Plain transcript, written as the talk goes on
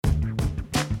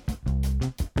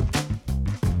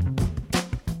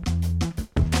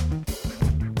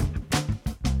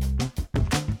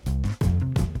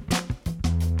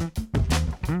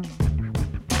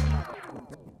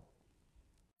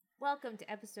welcome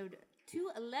to episode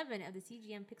 211 of the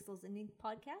CGM Pixels and Ink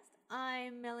podcast.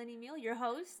 I'm Melanie Meal, your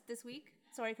host this week.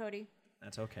 Sorry, Cody.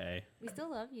 That's okay. We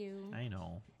still love you. I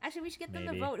know. Actually, we should get them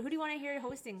to Maybe. vote. Who do you want to hear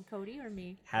hosting, Cody or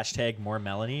me? Hashtag more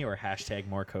Melanie or hashtag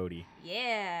more Cody?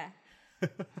 Yeah.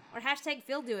 Or hashtag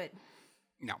Phil do it.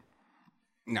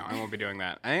 No, I won't be doing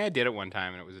that. I think I did it one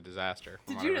time and it was a disaster.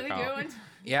 Did you really do it one?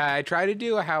 Yeah, I tried to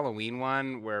do a Halloween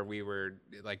one where we were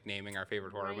like naming our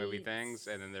favorite horror movie Right. things,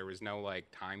 and then there was no like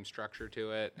time structure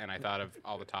to it, and I thought of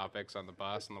all the topics on the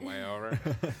bus on the way over.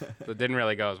 So it didn't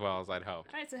really go as well as I'd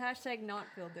hoped. All right, so hashtag not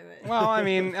Phil do it. Well, I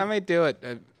mean, I might do it.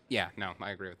 I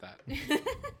agree with that.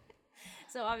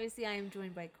 So obviously I am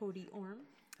joined by Cody Orm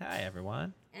Hi,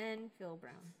 everyone. and Phil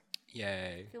Brown.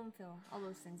 Yay. Phil, all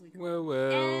those things we call. Whoa, whoa.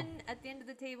 And at the end of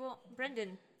the table,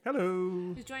 Brendan,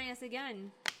 Hello. who's joining us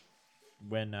again.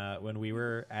 When we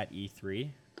were at E3,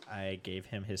 I gave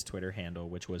him his Twitter handle,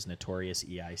 which was Notorious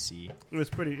EIC. It was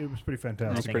pretty I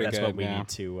fantastic. think pretty that's good, what we yeah. need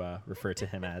to refer to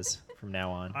him as from now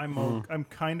on. I'm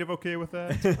kind of okay with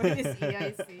that. Notorious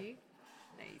EIC.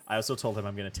 Nice. I also told him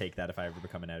I'm going to take that if I ever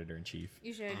become an editor in chief.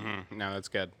 You should. No, that's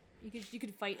good. You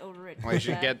could fight over it. Well, you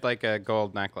should get like a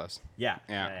gold necklace. Yeah.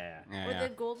 Yeah. Or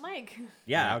the gold mic.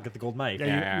 Yeah, I'll get the gold mic. Yeah,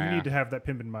 Yeah. you need to have that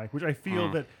pimpin' mic, which I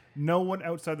feel that no one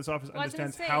outside this office I was gonna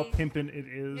understands say, how pimpin' it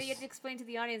You is. have to explain to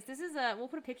the audience. This is a. We'll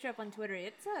put a picture up on Twitter.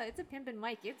 It's a pimpin'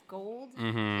 mic. It's gold.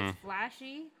 It's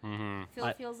flashy.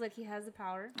 Phil feels like he has the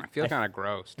power. I feel kind of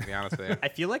gross, to be honest with you. I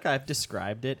feel like I've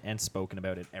described it and spoken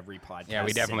about it every podcast. Yeah,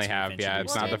 we definitely since have. we've Yeah,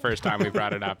 it's introduced not it. the first time we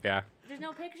brought it up. Yeah. There's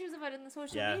no pictures of it in the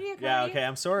social Yeah. media. Cody. Yeah. Okay.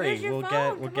 I'm sorry. Where's your We'll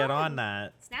phone? get Come get on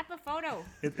that. Snap a photo.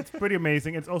 It's pretty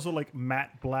amazing. It's also like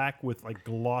matte black with like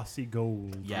glossy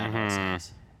gold. Yeah. That's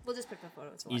nice. We'll just put the photo.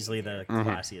 It's a lot Easily easier. the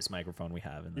classiest microphone we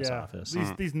have in this Yeah. office.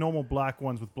 These normal black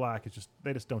ones with black,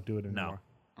 they just don't do it No.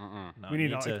 anymore. No, We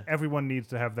need to. everyone needs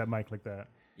to have that mic like that.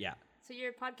 Yeah. So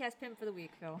you're a podcast pimp for the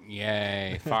week, Phil.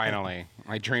 Yay! Finally,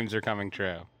 my dreams are coming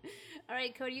true. All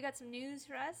right, Cody, you got some news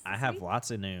for us? I this have week?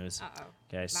 lots of news. Uh-oh.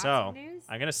 Okay, Lots so of news?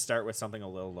 I'm gonna start with something a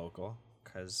little local,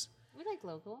 because We like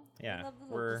local. We yeah, love the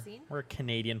local we're scene. a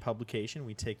Canadian publication.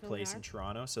 We take So we place are. in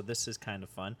Toronto, so this is kind of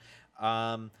fun.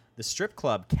 The strip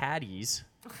club Caddies.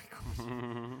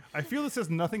 I feel this has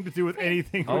nothing to do with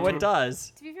anything. Oh, it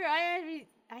does. To be fair, I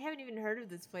haven't even heard of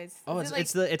this place. Oh, Is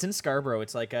it's it like, it's in Scarborough.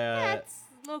 It's like that's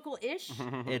local-ish.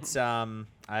 it's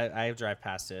I drive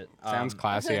past it. Sounds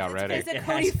classy It's a already. place that It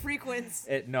Cody has- frequents.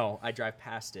 No, I drive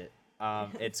past it.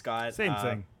 It's got Same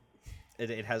thing.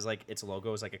 It has like its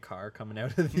logo is like a car coming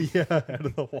out of the out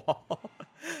of the wall.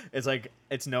 It's like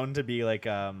it's known to be like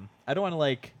I don't want to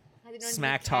like Has it known to be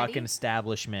smack talk catty? an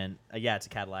establishment. Yeah, it's a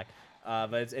Cadillac.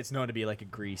 But it's known to be like a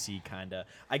greasy kind of.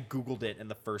 I googled it and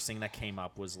the first thing that came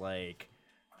up was like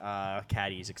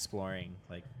caddies exploring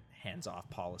like hands-off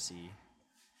policy.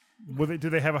 Do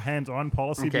they have a hands-on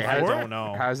policy Okay, before? I don't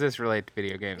know. How does this relate to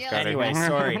video games? Yeah, Cody? Anyway,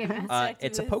 sorry. back to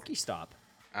It's a this. Pokestop.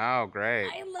 Oh, great.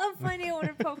 I love finding out what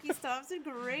are Pokestops. They're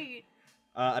great.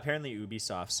 Apparently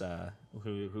Ubisoft's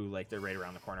who like they're right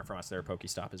around the corner from us. They're a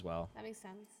Pokestop as well. That makes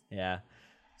sense. Yeah.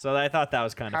 So I thought that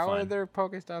was kind of How fun. are there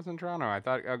Pokestops in Toronto? I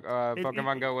thought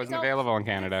Pokemon Go wasn't It's all- available in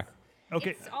Canada.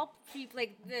 Okay. It's all cheap,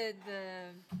 like the.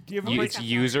 Do you ever You, play? it's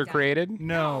user created?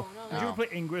 No. No. Did you ever play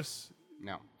Ingress?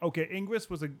 No. Okay, Ingress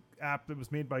was an app that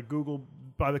was made by Google,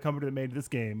 by the company that made this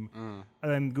game.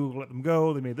 And then Google let them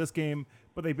go. They made this game.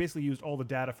 But they basically used all the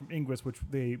data from Ingress, which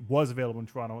was available in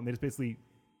Toronto. And they just basically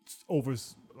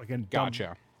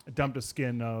Gotcha. dumped a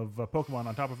skin of Pokemon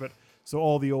on top of it. So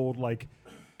all the old,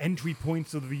 entry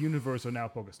points of the universe are now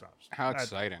Pokestops. How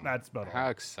exciting. That's about How all.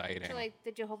 exciting. So like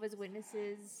the Jehovah's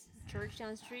Witnesses church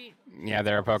down the street. Yeah,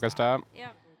 they're a Pokestop?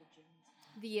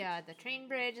 Yeah. The train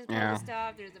bridge is a Yeah.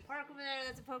 Pokestop. There's a park over there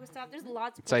that's a Pokestop. There's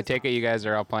lots of. So I take it Pokestops. you guys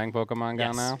are all playing Pokemon Go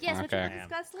Yes. now? Yes, which okay. we'll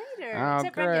discuss later. Oh,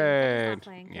 Except Brendan's not great.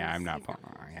 playing, Yeah, I'm 'cause not he's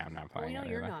playing. Yeah, I'm not Well, playing. we know it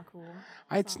you're either. not cool.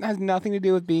 It has nothing to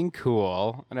do with being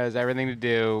cool. It has everything to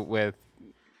do with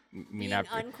me Being not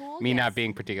uncool? me Yes. not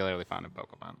being particularly fond of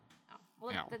Pokemon. Oh,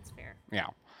 well, Yeah. that's fair. Yeah.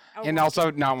 I And walk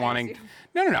also not there wanting. too.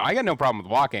 No. I got no problem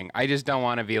with walking. I just don't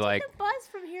want to be like. The bus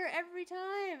from here every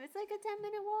time. It's like a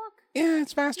 10-minute walk. Yeah,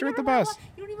 it's faster You with the never wanna bus. walk-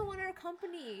 You don't even want our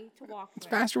company to walk. It's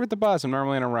faster with the bus. I'm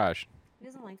normally in a rush. He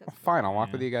doesn't like us. Fine, I'll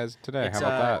walk with you guys today. It's, How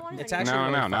about that? It's actually No,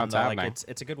 really no, fun, now it's though. Like, happening.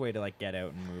 it's a good way to like get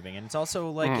out and moving, and it's also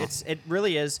like it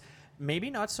really is maybe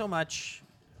not so much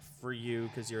for you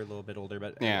because you're a little bit older,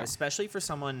 but Yeah. especially for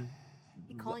someone.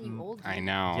 He calling you old. I man.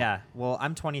 know. Yeah, well,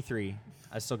 I'm 23.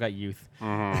 I still got youth.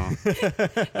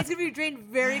 It's gonna be drained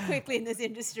very quickly in this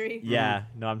industry. Yeah,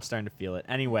 no, I'm starting to feel it.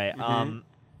 Anyway,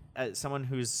 as someone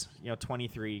who's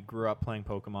 23, grew up playing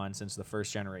Pokemon since the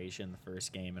first generation, the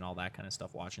first game, and all that kind of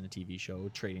stuff, watching the TV show,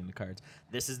 trading the cards.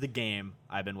 This is the game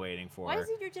I've been waiting for. Why is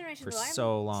it your generation? for Though? I'm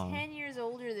so long. 10 years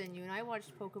older than you, and I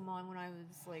watched Pokemon when I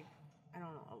was like, I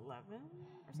don't know, 11 or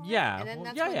something. Yeah, And then well,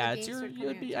 that's yeah, when the yeah. games It's started you'd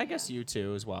coming be, out I too, guess yeah. you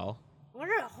too as well.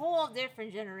 We're a whole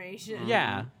different generation.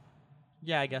 Yeah,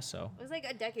 I guess so. It was like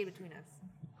a decade between us.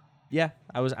 Yeah,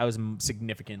 I was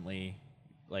significantly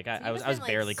like So I you was must I was have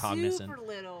been, barely like, cognizant. Super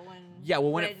little when. Yeah,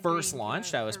 well, when Red, it first Green,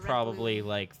 launched, or I was Red, probably Blue.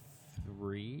 like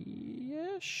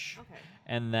 3-ish. Okay.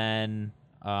 And then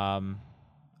I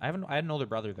had an older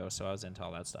brother though, so I was into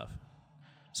all that stuff.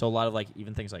 So a lot of like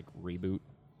even things like Reboot.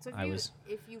 So if I you was-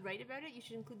 if you write about it, you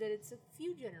should include that it's a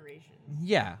few generations.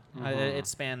 Yeah, it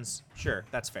spans. Sure,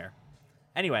 that's fair.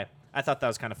 Anyway, I thought that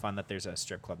was kind of fun that there's a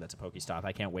strip club that's a Pokestop.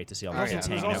 I can't wait to see all the yeah. kids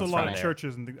There's hanging also out a lot front of there.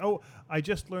 churches and things. Oh, I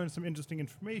just learned some interesting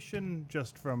information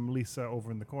just from Lisa over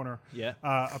in the corner. Yeah.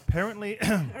 Apparently,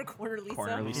 Or Corner Lisa.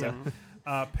 Corner Lisa.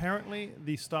 apparently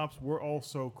these stops were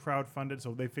also crowd-funded,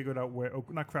 so they figured out where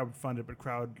not crowd-funded, but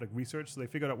crowd research. So they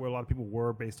figured out where a lot of people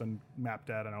were based on map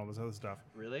data and all this other stuff.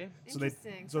 Really? So they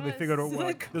Interesting. so they it's figured out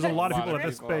like there's a lot of Lot people of at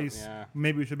this people, space. yeah.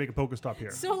 Maybe we should make a Pokestop here.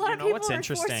 So a lot You of know people what's are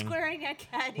interesting? squaring at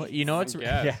Caddy. Well, you know what's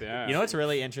Yes, yeah. yeah. You know what's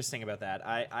really interesting about that?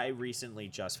 I recently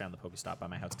just found the Pokestop by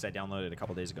my house because I downloaded it a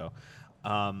couple days ago,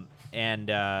 and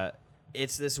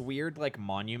it's this weird like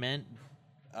monument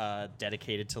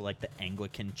dedicated to like the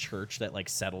Anglican church that like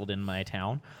settled in my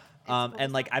town,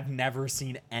 and like I've never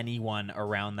seen anyone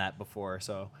around that before,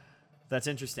 so that's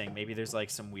interesting. Maybe there's like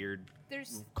some weird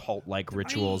There's cult like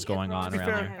rituals going on To be around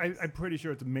fair, there. I'm pretty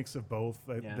sure it's a mix of both.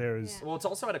 Like, Yeah. There's Yeah. Well, it's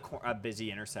also at a busy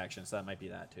intersection, so that might be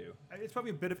that too. It's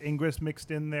probably a bit of Ingress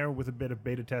mixed in there with a bit of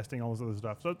beta testing, all this other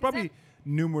stuff. So it's probably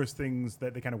numerous things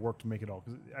that they kind of work to make it all.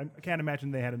 Because I can't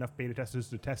imagine they had enough beta testers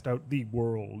to test out the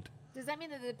world. Does that mean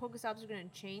that the Pokestops are going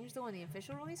to change though when the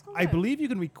official release comes I out? believe you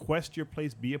can request your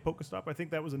place be a Pokestop. I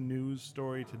think that was a news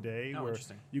story today Oh, where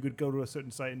interesting. you could go to a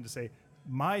certain site and just say,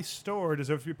 my store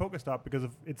deserves to be a Pokestop because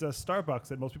it's a Starbucks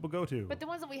that most people go to. But the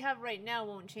ones that we have right now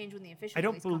won't change when the official I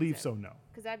don't release comes believe out. so, no.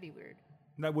 Because that'd be weird.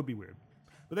 That would be weird.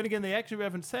 But then again, they actually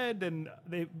haven't said, and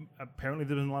they apparently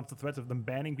there's been lots of threats of them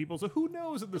banning people. So who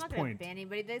knows at They're this not going point? to ban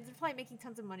anybody. They're probably making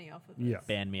tons of money off of this. Yeah.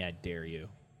 Ban me, I dare you.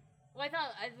 Well,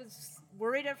 I was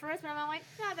worried at first, but I'm like,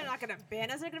 no, they're not going to ban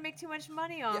us. They're going to make too much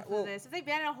money off well- of this. If they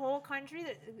ban a whole country,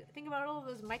 think about all of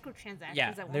those microtransactions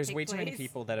Yeah, that won't there's take way too many place.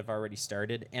 people that have already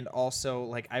started, and also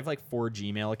like I have like 4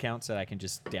 Gmail accounts that I can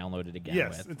just download it again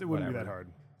Yes, with. it wouldn't be whatever.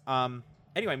 that hard.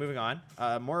 Anyway, moving on.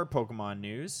 More Pokemon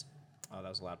news. Oh, that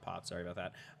was a loud pop. Sorry about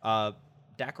that.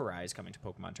 Darkrai is coming to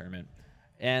Pokemon Tournament,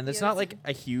 and it's Yeah, not this like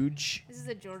a huge This is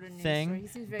a Jordan news story. thing, He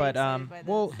seems very but excited by this.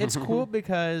 well, it's cool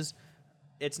because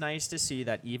it's nice to see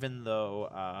that even though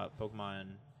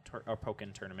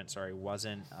Pokken Tournament,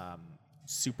 wasn't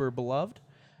super beloved,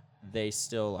 they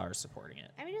still are supporting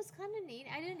it. I mean, it was kind of neat.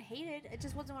 I didn't hate it. It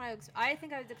just wasn't what I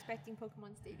think I was expecting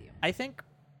Pokemon Stadium. I think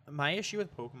my issue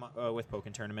with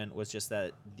Pokken Tournament was just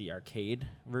that the arcade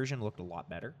version looked a lot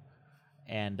better,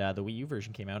 and the Wii U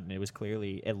version came out and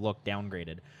it looked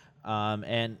downgraded,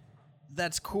 and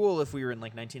that's cool if we were in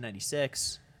like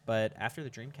 1996, but after the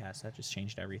Dreamcast, that just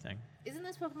changed everything. Isn't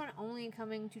this Pokemon only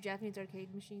coming to Japanese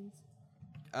arcade machines?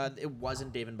 It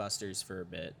wasn't Dave and Buster's for a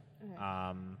bit.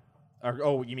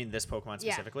 Okay. You mean this Pokemon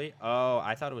Yeah. specifically? Oh,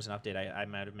 I thought it was an update. I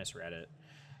might have misread it.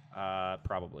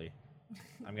 Probably.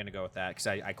 I'm gonna go with that because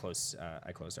I closed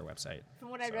our website. From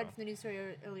what I read So- from the news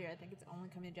story earlier, I think it's only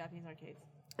coming to Japanese arcades.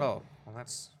 Oh, well,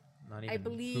 that's not even I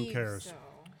believe cares? so.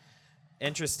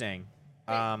 interesting.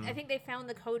 I think they found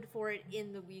the code for it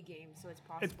in the Wii game, so it's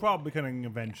possible. It's probably coming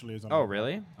eventually. Or something. Oh,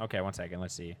 really? Okay, 1 second.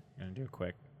 Let's see. I'm gonna do it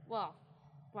quick. Well,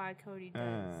 why Cody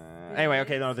does. Anyway,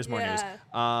 okay, no, there's more news.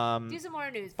 Do some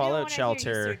more news. Fallout We don't wanna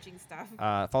hear you Shelter. searching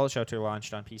stuff. Fallout Shelter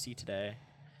launched on PC today.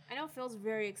 I know Phil's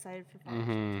very excited for Fallout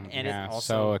Mm-hmm. Shelter. And it yeah, also-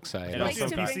 so it excited. likes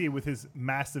Especially on to PC with his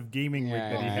massive gaming rig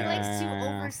that he Yeah. He has. likes to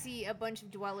Yeah. oversee a bunch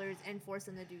of dwellers and force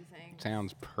them to do things.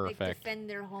 Sounds Like perfect. defend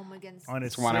their home against On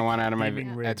his That's what I want out of my.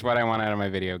 gaming rig. That's what I want out of my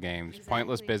video games.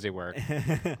 Pointless Exactly. busy work.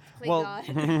 play Well, God.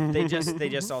 they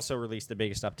just also released the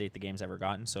biggest update the game's ever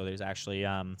gotten. So there's actually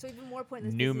So even more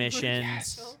pointless. new busy work.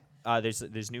 missions.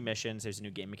 There's new missions. There's a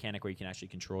new game mechanic where you can actually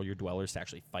control your dwellers to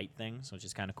actually fight things, which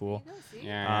is kind of cool. There you go, see?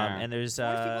 Yeah. And there's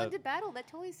Force people into battle. That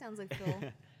totally sounds like Phil.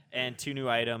 and 2 new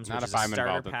items, Not which if is a I'm starter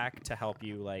involved in- pack to help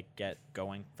you like get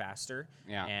going faster.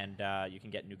 Yeah. And you can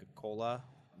get Nuka Cola,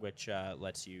 which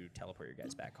lets you teleport your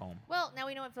guys back home. Well, now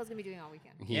we know what Phil's gonna be doing all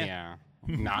weekend. Yeah.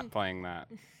 Not playing that.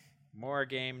 More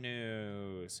game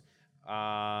news.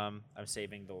 I'm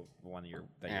saving the one that you're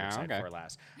Yeah, excited okay. for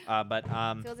last. But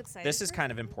Feels excited this is for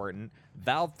kind of important.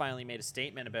 Valve finally made a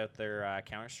statement about their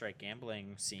Counter-Strike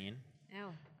gambling scene.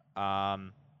 Oh.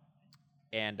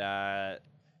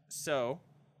 So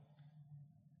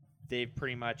they've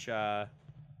pretty much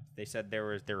they said there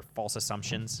were false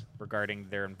assumptions regarding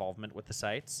their involvement with the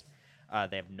sites.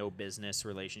 They have no business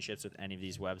relationships with any of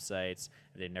these websites.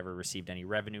 They've never received any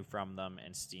revenue from them,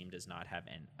 and Steam does not have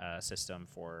a system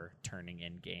for turning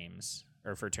games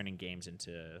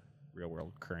into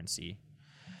real-world currency.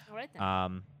 All right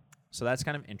then. So that's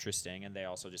kind of interesting, and they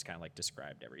also just kind of like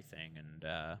described everything. And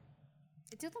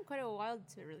It took them quite a while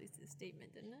to release this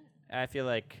statement, didn't it? I feel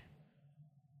like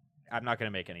I'm not going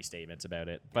to make any statements about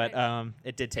it, but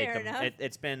it did take Fair them. enough.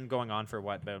 It's been going on for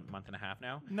about a month and a half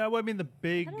now. No, I mean the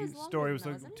big thought it was longer story than was that,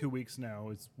 like wasn't it? 2 weeks now.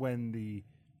 Is when the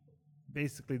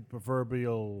basically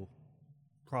proverbial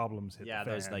problems hit. Yeah,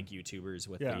 the those fan. like YouTubers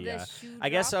with Yeah. the. The shoe I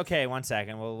guess drops? okay. 1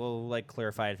 second. We'll like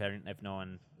clarify if no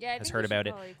one Yeah, I has think heard we should about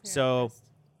it. probably clear So it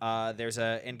first. there's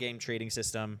a in-game trading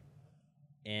system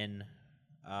in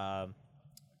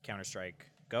Counter-Strike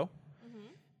Go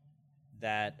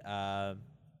that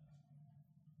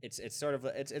it's sort of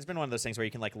it's been one of those things where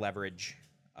you can like leverage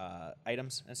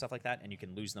items and stuff like that, and you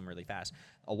can lose them really fast.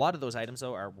 A lot of those items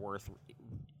though are worth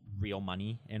real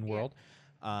money in Yeah. world,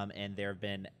 and there have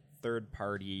been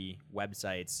third-party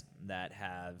websites that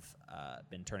have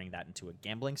been turning that into a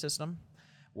gambling system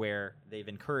where they've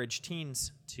encouraged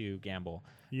teens to gamble.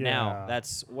 Now, Yeah.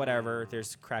 that's whatever.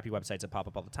 There's crappy websites that pop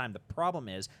up all the time. The problem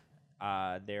is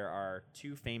there are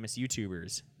 2 famous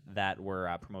YouTubers that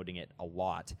were promoting it a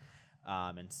lot,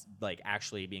 and like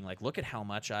actually being like, look at how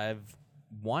much I've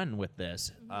won with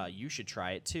this. You should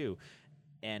try it too.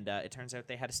 And it turns out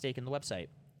they had a stake in the website.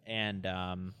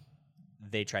 And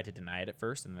they tried to deny it at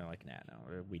first, and they're like, nah,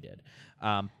 no, we did.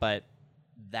 But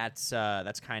that's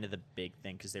kind of the big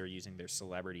thing, because they were using their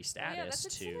celebrity Oh, yeah, status that's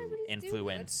what to celebrities do.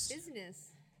 influence. That's business.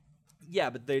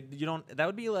 Yeah, but you don't. That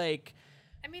would be like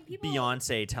I mean, people.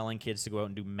 Beyonce telling kids to go out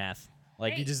and do meth.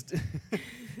 Like you Right. just.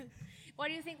 Why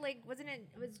do you think? Like,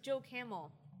 it was Joe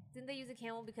Camel? Didn't they use a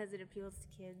camel because it appeals to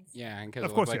kids? Yeah, and because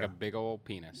Of it course, looks like yeah. a big old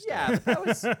penis. Yeah, that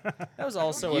was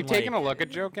also. You in, taking like, a look at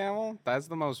Joe Camel? That's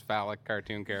the most phallic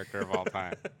cartoon character of all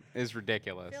time. It's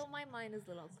ridiculous. Fill my mind is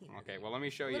little teeny. Okay, well, let me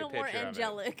show you a Little more picture of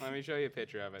angelic. it. Let me show you a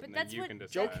picture of it, But and then that's you what can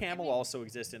decide. Joe I Camel mean- also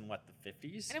existed in what, the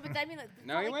 50s? I know, but I mean, like,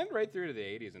 No, he went right through to the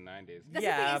 80s and 90s. That's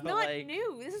yeah, the thing, it's but not like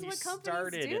new. This is he what companies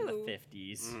started do. in the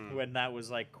 50s when that was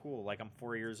like cool. Like I'm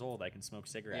 4 years old, I can smoke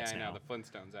Yeah, cigarettes I know. now. The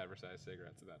Flintstones advertised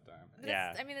cigarettes at that time. But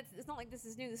Yeah. I mean, it's not like this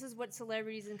is new. This is what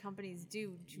celebrities and companies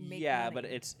do to make Yeah, money.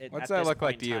 but What's at that this look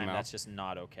like point to in you, time, Mel? That's just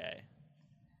not okay.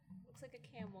 Looks like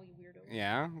a camel, you weirdo.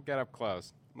 Yeah, get up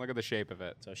close. Look at the shape of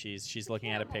it. So she's looking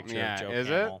at a camel. picture Yeah, of Joe is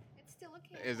it? Camel. It's still a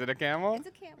camel. Is it a camel? It's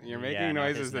a camel. You're Yeah, making no,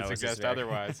 noises his that nose is suggest very-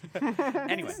 otherwise.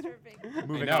 Anyway, Disturbing.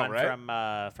 moving know, on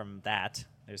right? from that,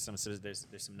 there's some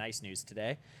nice news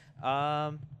today.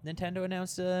 Nintendo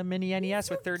announced a mini NES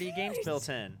with 30 games built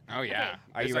in. Oh yeah.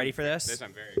 Are you ready for this? This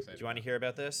I'm very excited. Do you want to hear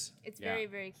about this? It's Yeah. very,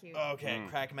 very cute. Okay,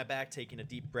 cracking my back, taking a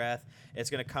deep breath. It's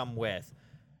going to come with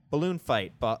Balloon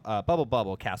Fight, Bubble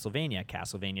Bubble, Castlevania,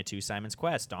 Castlevania 2, Simon's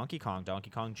Quest, Donkey Kong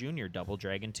Jr., Double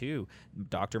Dragon 2,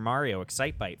 Dr. Mario,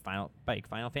 Excitebike,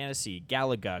 Final Fantasy,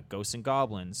 Galaga, Ghosts and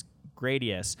Goblins,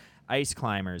 Gradius, Ice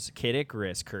Climbers, Kid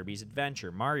Icarus, Kirby's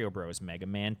Adventure, Mario Bros, Mega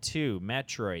Man 2,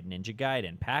 Metroid, Ninja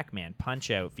Gaiden, Pac-Man,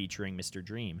 Punch-Out featuring Mr.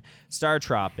 Dream, Star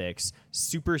Tropics,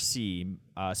 Super C,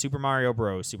 Super Mario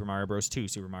Bros, Super Mario Bros 2,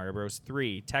 Super Mario Bros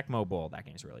 3, Tecmo Bowl, that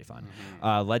game's really fun,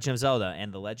 Legend of Zelda,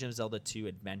 and The Legend of Zelda 2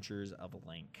 Adventures of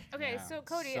Link. Okay, Yeah, so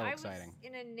Cody, so I exciting. was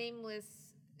in a nameless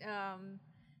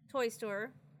toy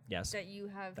store Yes. that you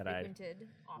have That I- frequented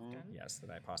often. Yes, that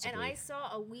I possibly... And I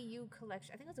saw a Wii U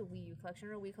collection. I think it was a Wii U collection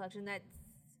or a Wii collection that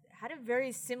had a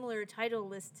very similar title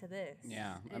list to this.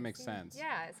 Yeah, And that it makes seems- sense.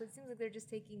 Yeah, so it seems like they're just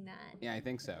taking that. Yeah, I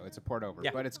think so. It's a port over, Yeah.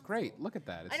 but it's great. Look at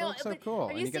that. It's I know, so but cool. have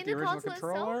And you you get seen the the original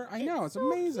console controller. itself? I know, It's it's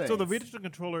so amazing. So the digital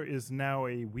controller is now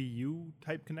a Wii U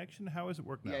type connection. How does it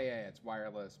work now? Yeah, it's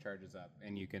wireless, charges up,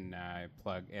 and you can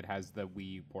plug. It has the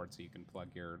Wii U port, so you can plug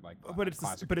your But it's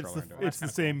classic but it's controller the into it.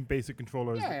 same basic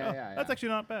controller. Yeah, yeah, yeah, That's yeah. actually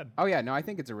not bad. Oh yeah, no, I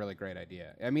think it's a really great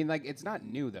idea. I mean, like it's not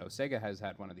new though. Sega has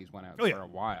had one of these one out Oh, yeah. for a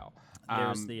while.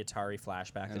 There's the Atari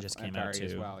Flashback that just came out Atari too.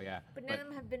 as well. Yeah, But none of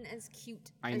them have been as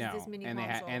cute I as know, this mini and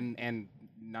console. and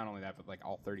not only that, but like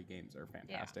all 30 games are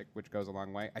fantastic, which goes a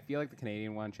long way. I feel like the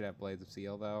Canadian one should have Blades of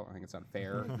Steel though. I think it's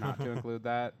unfair not to include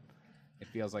that. It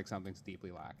feels like something's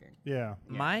deeply lacking. Yeah.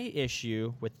 My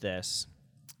issue with this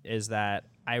is that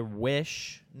I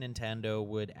wish Nintendo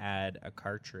would add a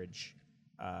cartridge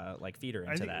like feeder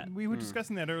I into think that. we were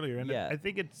discussing that earlier, and Yeah. I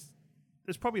think it's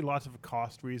there's probably lots of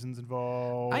cost reasons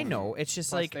involved. I know. It's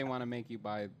just Plus, like they want to make you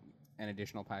buy an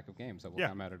additional pack of games that will Yeah.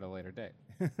 come out at a later date.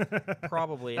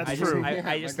 probably. That's I true. I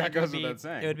Like, just that think it would goes be, without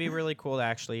saying. it would be really cool to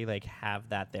actually like have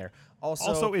that there.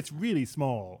 Also, it's really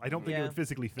small. I don't think it Yeah. would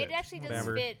physically fit. It actually doesn't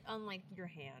Whatever. fit on like your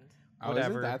hand. Oh,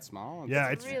 Whatever. is it that small? Yeah,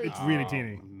 It's it's really it's really Oh,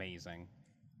 teeny. Amazing.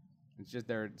 It's just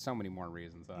there are so many more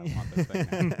reasons that I want this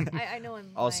thing now. I know.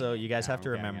 I'm Also, buying it. you guys Yeah, have to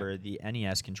I'm getting remember the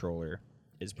NES controller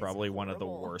is probably one of the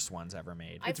horrible. worst ones ever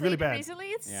made. I It's really played it bad. Recently,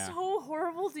 it's Yeah. so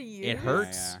horrible to use. It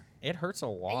hurts. Yeah. It hurts a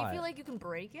And lot. you feel like you can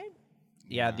break it.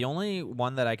 Yeah, the only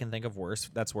one that I can think of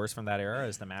that's worse from that era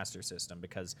is the Master System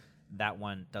because that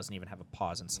one doesn't even have a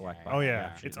pause and select Yeah. button. Oh, You yeah.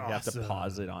 actually- It's you have to awesome.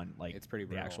 pause it on like It's pretty the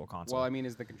brutal. actual console. Well, I mean,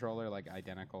 is the controller like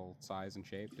identical size and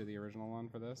shape to the original one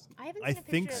for this? I haven't I seen a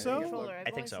think picture so. of the controller. I've I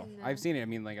think only so. seen the- I've seen it. I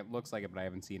mean, like it looks like it, but I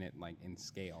haven't seen it like in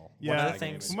scale. Yeah, of the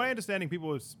things- from my understanding,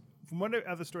 from one of the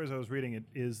other stories I was reading, it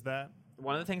is that.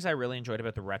 one of the things I really enjoyed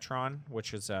about the Retron,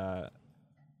 which is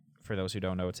for those who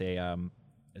don't know, it's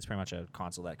pretty much a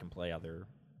console that can play other.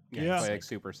 Yeah. Play, like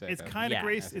super sick. It's kind of Yeah.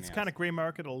 gray. SNES. It's kind of gray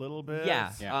market a little bit.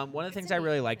 Yeah. Yeah. One of the It's things a I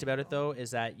really neat liked about it controller. though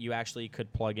is that you actually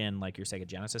could plug in like your Sega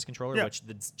Genesis controller, Yeah. which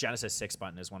the Genesis 6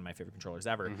 button is one of my favorite controllers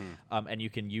ever, and you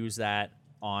can use that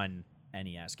on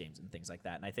NES games and things like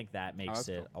that. And I think that makes that's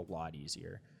it a lot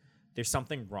easier. There's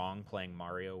something wrong playing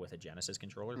Mario with a Genesis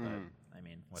controller, but I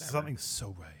mean, whatever. Something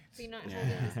so right. So you're not Yeah.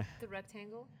 holding the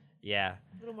rectangle. Yeah.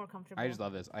 A little more comfortable. I just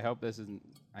love this. I hope this isn't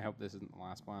the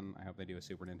last one. I hope they do a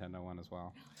Super Nintendo one as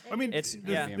well. I mean, It's-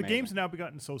 the, yeah. the Amazing. games have now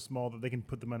gotten so small that they can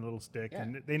put them on a little stick, Yeah.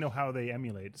 and they know how they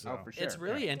emulate. So. Oh, for sure. It's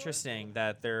really yeah. interesting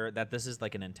that this is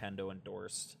like a Nintendo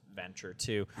endorsed venture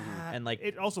too, and like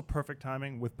It also perfect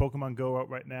timing with Pokemon Go out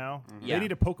right now. Yeah. They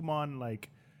need a Pokemon like.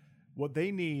 What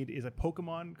they need is a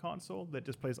Pokemon console that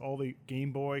just plays all the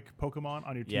Game Boy Pokemon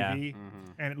on your Yeah. TV,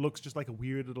 and it looks just like a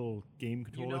weird little game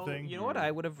controller thing. You know what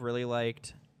I would have really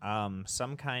liked?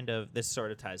 Some kind of this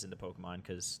sort of ties into Pokemon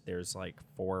because there's like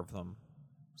 4 of them,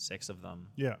 6 of them.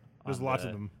 Yeah, there's on lots the-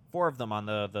 of them. 4 of them on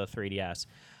the 3DS.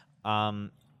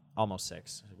 Almost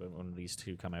 6 when these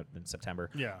 2 come out in September.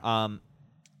 Yeah.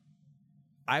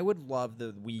 I would love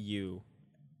the Wii U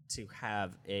to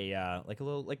have a like a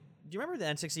little like. Do you remember the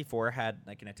N64 had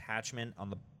like an attachment on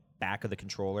the back of the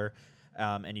controller,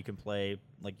 and you can play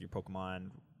like your Pokemon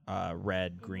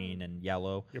red, green, and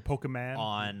yellow Your Pokemon.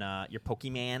 on your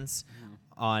Pokemans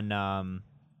on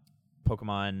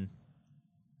Pokemon.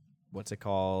 What's it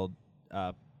called?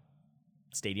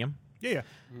 Stadium. Yeah.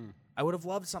 I would have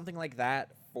loved something like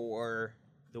that for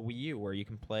the Wii U, where you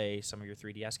can play some of your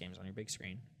 3DS games on your big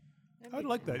screen. I would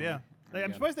like that. Yeah. Like, I'm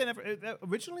Yeah. surprised they never.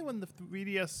 Originally, when the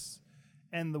 3DS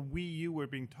and the Wii U were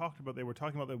being talked about, they were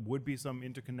talking about there would be some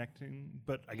interconnecting,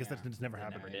 but I guess that just never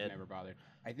happened. never It did. never bothered.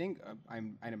 I think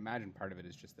I'd imagine part of it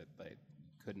is just that they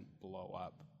couldn't blow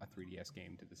up a 3DS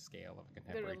game to the scale of a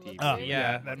contemporary TV. Oh,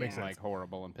 yeah, that makes It's sense. like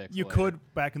horrible and pixelated. You could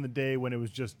back in the day when it was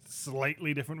just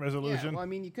slightly different Yeah, resolution. well, I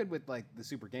mean, you could with like the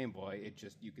Super Game Boy. It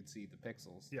just you could see the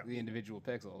pixels, Yeah. the individual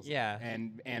pixels. Yeah.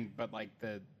 and but like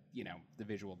the the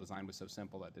visual design was so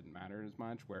simple that didn't matter as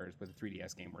much. Whereas with a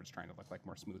 3DS game, where it's trying to look like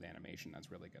more smooth animation,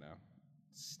 that's really gonna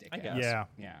stick. I out. guess. Yeah.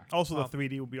 Yeah. Also, Well- the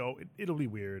 3D will be it'll be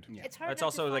weird. Yeah. It's hard. It's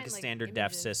enough to also like a find, standard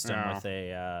def images. system Yeah. with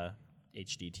a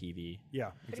HD TV.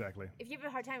 Yeah, exactly. If you have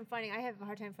a hard time finding, I have a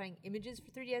hard time finding images for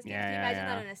 3DS games. Yeah, Can you yeah, imagine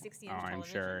yeah. that on a 60-inch Oh, I'm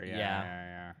television? sure. Yeah.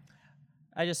 Yeah.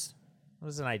 Yeah. It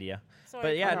was an idea. Sorry,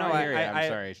 But yeah, Oh, no, I hear ya. I I'm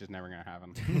sorry. It's just never gonna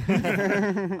happen.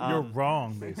 You're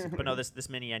wrong, basically. But no, this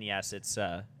mini NES, it's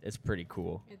pretty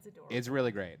cool. It's adorable. It's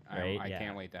really great. Right? I Yeah.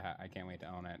 can't wait to I can't wait to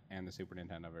own it and the Super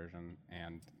Nintendo version,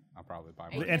 and I'll probably buy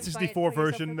And the one. you can buy it N64 for yourself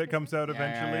version for that comes out Yeah,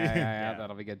 eventually. Yeah, Yeah.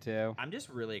 that'll be good too. I'm just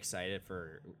really excited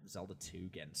for Zelda 2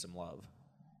 getting some love.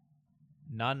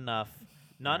 Not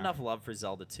enough love for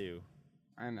Zelda 2.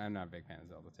 I'm not a big fan of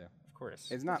Zelda too. Of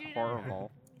course. It's not you know-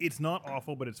 horrible. It's not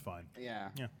awful, but it's fine. Yeah.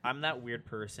 I'm that weird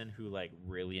person who like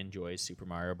really enjoys Super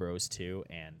Mario Bros. 2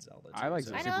 and Zelda 2. I like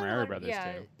So I Super know, Mario like, Brothers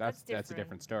yeah, too. that's That's a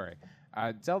different. different story.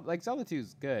 Zelda 2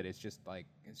 is good. It's just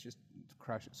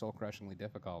soul crushingly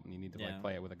difficult, and you need to Yeah. like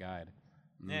play it with a guide.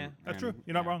 Yeah. That's and- true.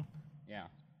 You're not yeah. wrong. Yeah.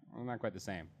 Well, not quite the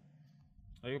same.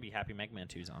 Oh, you'll be happy Mega Man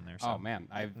 2's on there. So. Oh man,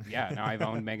 I've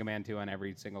owned Mega Man 2 on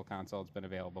every single console it's been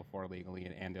available for legally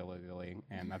and illegally,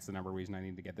 and that's the number reason I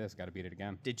need to get this. Got to beat it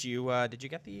again. Did you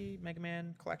get the Mega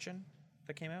Man collection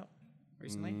that came out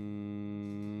recently?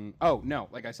 Oh no,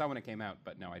 like I saw when it came out,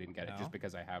 but no, I didn't get it No? just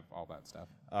because I have all that stuff.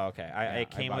 Oh, okay. Yeah, It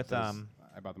came bought with those-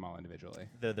 I bought them all individually.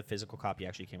 the physical copy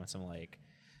actually came with some like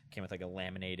a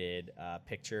laminated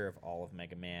picture of all of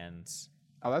Mega Man's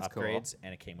Oh, that's cool. upgrades,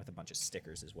 and it came with a bunch of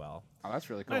stickers as well. Oh, that's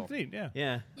really cool. That's neat. Yeah.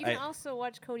 Yeah, You can also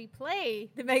watch Cody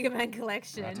play the Mega Man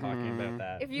collection. We're not talking about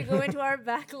that. If you go into our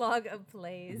backlog of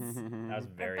plays. That was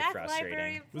very Our back library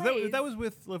frustrating. of Was plays. that was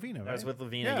with Lavina, right? That was with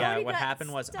Lavina. Yeah. Yeah, Cody what got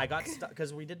happened was I got stuck. stuck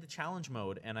because we did the challenge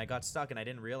mode, and I got stuck, and I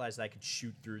didn't realize that I could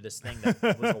shoot through this thing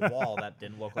that was a wall that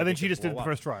didn't look like. And then it she could just did it blow the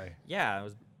up. first try. Yeah, it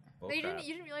was. No, bull you crap.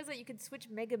 didn't realize that you could switch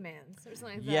Mega Mans or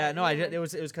something like that. Yeah, no, I did. It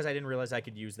was because I didn't realize I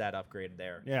could use that upgrade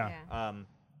there. Yeah.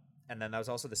 And then that was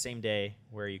also the same day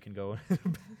where you can go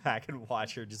back and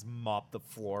watch her just mop the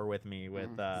floor with me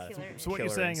with. Killer. So what you're Killer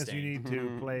saying is you Instinct. need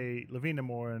to play Lavina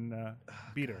more and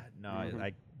beat her. No,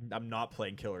 I'm not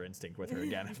playing Killer Instinct with her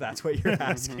again. If that's what you're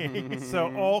asking.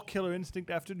 So all Killer Instinct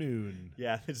afternoon.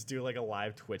 Yeah, let's do like a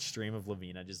live Twitch stream of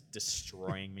Lavina just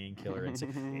destroying me in Killer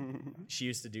Instinct. She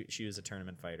was a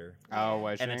tournament fighter. Oh,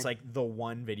 was she? And it's like the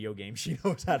one video game she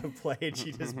knows how to play, and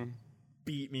she just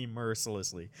beat me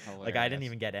mercilessly. Like I didn't Hilarious.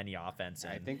 even get any offense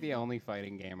in. I think the only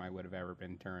fighting game I would have ever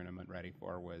been tournament ready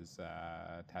for was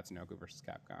Tatsunoko versus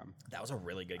Capcom. that was a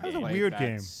really good That was game. a Played weird that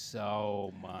game.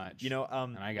 so much. You know,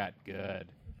 and I got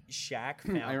good. Shaq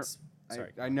found.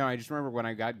 Sorry. I know. I just remember when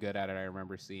I got good at it. I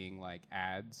remember seeing like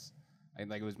ads. And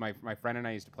like it was my friend and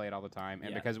I used to play it all the time,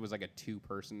 and Yeah. because it was like a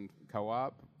 2-person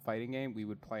co-op fighting game, we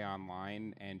would play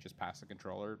online and just pass the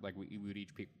controller. Like we would each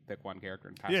pick one character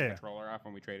and pass the Yeah. controller off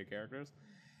when we traded characters,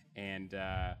 and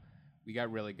we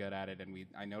got really good at it. And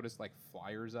I noticed like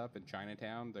flyers up in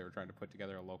Chinatown. They were trying to put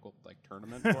together a local like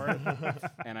tournament for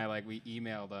it, and we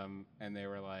emailed them, and they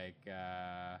were like,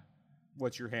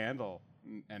 "What's your handle?"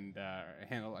 And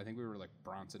handle, I think we were like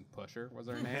Bronson Pusher was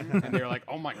our name, and they were like,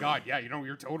 "Oh my God, yeah,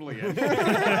 you're totally in."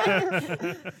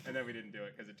 And then we didn't do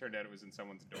it because it turned out it was in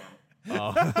someone's dorm.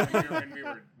 And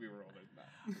we were older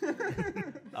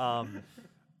than that.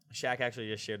 Shaq actually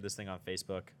just shared this thing on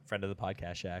Facebook. Friend of the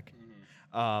podcast,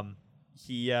 Shaq.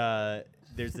 He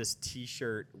there's this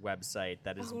T-shirt website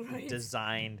that is right.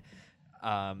 designed.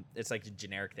 It's like a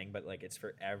generic thing, but like it's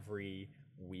for every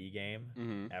Wii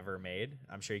game ever made.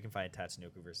 I'm sure you can find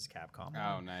Tatsunoko versus Capcom.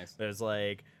 Oh, nice. But it's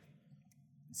like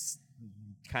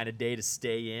kind of day to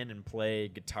stay in and play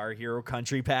Guitar Hero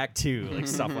Country Pack 2, like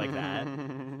stuff like that.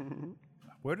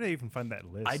 Where did I even find that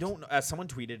list? I don't know. Someone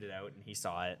tweeted it out and he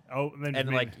saw it. Oh, and then And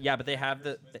made- like, yeah, but they have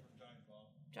the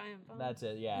Giant bomb. that's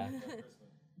it, yeah.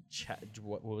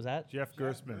 What was that? Jeff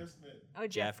Gersman. Oh,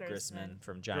 Jeff Gersman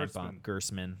from Giant Bomb.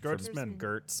 Gersman. Gertzman.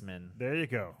 Gertzman There you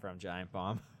go. from Giant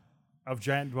Bomb. Of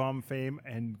Giant Bomb fame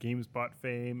and GameSpot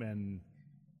fame and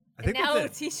I And think now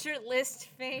that's it. T-shirt list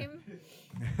fame.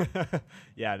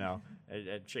 Yeah, no.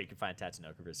 I'm sure you can find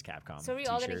Tatsunoko versus Capcom. So are we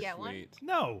all gonna t-shirt. get one? Sweet.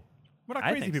 No. We're not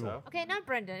I crazy think people. so. Okay, not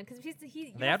Brendan, because you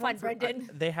They don't had one find for, Brendan.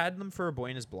 they had them for Boy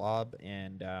and His Blob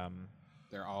and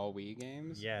They're all Wii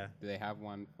games. yeah. Do they have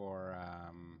one for?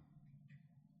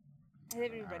 I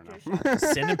haven't even I don't retro know.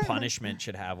 shop. Sin and Punishment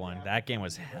should have one. That game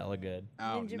was hella good.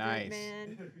 Oh, Ninja nice.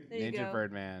 Birdman. There you Ninja go.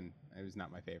 Birdman. It was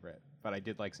not my favorite, but I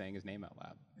did like saying his name out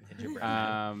loud. Ninja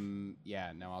Birdman.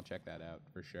 Yeah, no, I'll check that out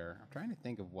for sure. I'm trying to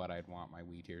think of what I'd want my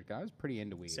Wii tier. I was pretty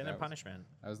into Wii. Sin That and was- Punishment.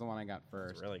 That was the one I got It's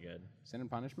first. really good. Sin and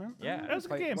Punishment. Yeah. Oh, That was a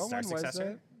good game. What Star one was Successor?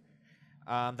 it?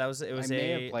 It was may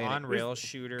have a played it. on rail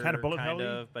shooter Kinda bullet kind hell-y?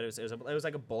 of, but it was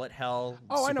like a bullet hell.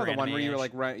 Oh, I know super the one where you were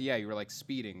anime-ish. like you were like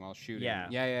speeding while shooting. Yeah.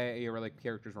 Yeah. You were like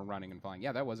characters were running and flying.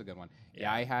 Yeah, that was a good one.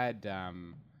 Yeah, I had. I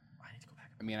need to go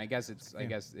back. I mean, I guess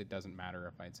it doesn't matter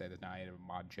if I'd say that now I had a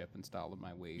mod chip installed in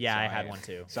my Wii. Yeah, so I had one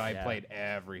too. So I Yeah. played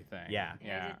everything. Yeah.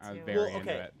 Yeah, I I did was too. very Well,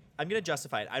 into okay. it. I'm gonna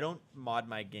justify it. I don't mod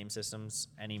my game systems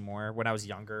anymore. When I was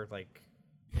younger, like,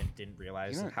 and didn't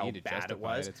realize You don't how need to bad it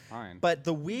justify was. It's fine. But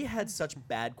the Wii had such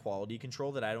bad quality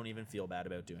control that I don't even feel bad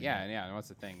about doing yeah, it. yeah. And what's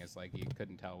the thing? It's like you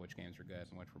couldn't tell which games were good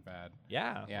and which were bad.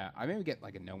 Yeah. Yeah, I maybe get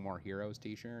like a No More Heroes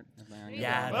T-shirt.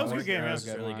 Yeah, That was a No good game, More yeah. Heroes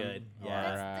was really one. good. Or, Yeah.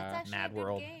 That's actually Mad a good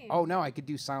World. game. oh no, I could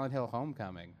do Silent Hill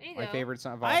Homecoming. There you My go. favorite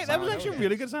song of all. That was Silent Hill actually a games.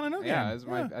 really good Silent Hill game.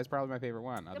 Yeah, that's probably my favorite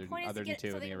one. The Other point is than to get two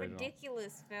in something the original.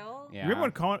 ridiculous, Phil. Yeah. Remember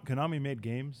when Konami made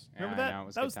games? Remember Yeah, I that? know, it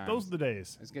was that good was times. those are the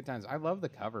days. It's good times. I love the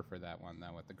cover for that one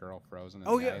though, with the girl frozen. In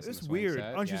Oh the yeah, ice and it's the swing weird.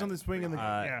 set. Oh, she's Yeah. on the swing and the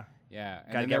yeah. Yeah, and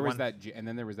Gotta then get there was one. that, and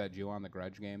then there was that Jew on the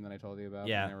Grudge game that I told you about.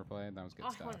 Yeah. that I never played. That was good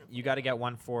Oh, stuff. You got to get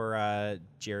one for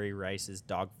Jerry Rice's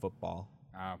dog football.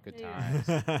 Oh, good Yeah.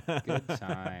 times. Good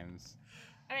times.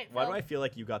 All right, Why Phil. do I feel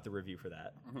like you got the review for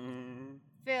that?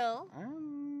 Phil,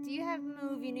 do you have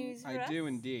movie news for I us? do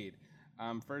indeed.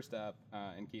 First up,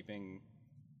 in keeping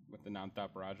with the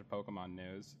non-stop barrage of Pokemon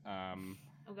news,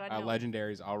 Oh God, no.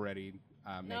 Legendary's already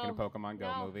making a Pokemon Go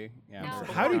No. movie. Yeah, No.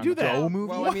 they're How do you working do on the that? Go Go movie?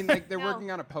 Well, I mean, like they're No.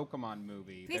 working on a Pokemon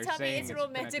movie. Please They're tell me saying it's a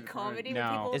connected romantic to- comedy No.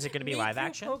 where people Is it gonna be meet live through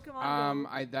action? Pokemon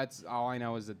Go? That's all I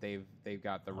know is that they've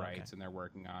got the Okay. rights and they're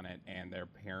working on it, and they're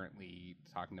apparently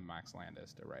talking to Max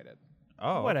Landis to write it.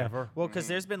 Oh, okay. Whatever. Well, because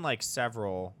there's been like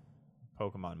several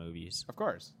Pokemon movies. Of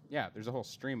course, yeah. There's a whole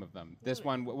stream of them. This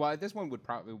one would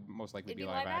probably most likely It'd be be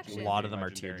live live action. A action. lot of them are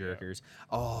Legendary, yeah. tearjerkers.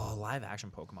 Oh, live action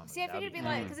Pokemon movie. See, I figured it'd be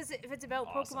like because if it's about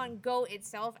Awesome. Pokemon Go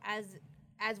itself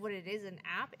as what it is, an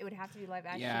app, it would have to be live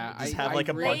action. Yeah, Just I have like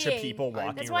a agree. bunch of Playing. people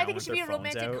walking That's why I around think it with should be their a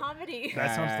phones romantic out. comedy.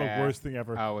 That sounds the worst thing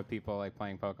ever. Oh, with people like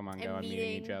playing Pokemon Go and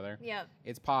meeting each other. Yep.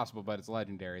 It's possible, but it's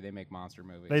legendary. They make monster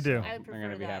movies. They do. so I would they're gonna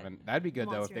prefer be that. having. That'd be good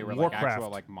though if Monster they were movie. like Warcraft. actual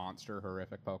like monster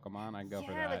horrific Pokemon. I'd go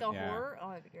for Yeah, that. like a yeah. horror. Oh,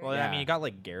 that'd be great. Well, I Yeah. mean, you got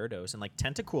like Gyarados and like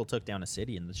Tentacool took down a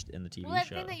city in the TV Well, that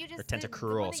show. thing that you or just the one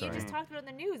Tentacruel, that sorry. you just talked about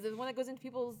in the news, the one that goes into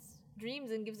people's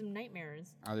dreams and gives them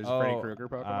nightmares. Oh, there's a Freddy Krueger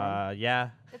Pokemon. Yeah.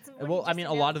 That's the one Well, you I mean,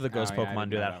 just a lot of the announced. ghost Oh, yeah, I Pokemon didn't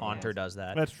do know that. that one. Haunter does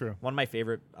that. That's true. One of my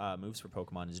favorite moves for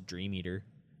Pokemon is Dream Eater.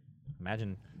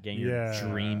 Imagine getting Yeah. your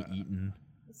dream eaten.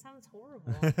 It sounds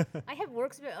horrible. I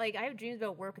have dreams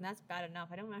about work, and that's bad enough.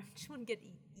 I don't just want to get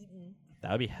eaten.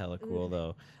 That would be hella cool,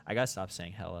 though. I gotta stop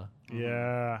saying hella.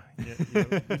 Yeah,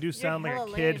 you do sound like a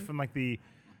hella kid lame. from like the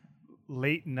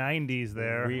late '90s.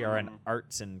 There. We are an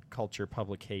arts and culture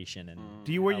publication, and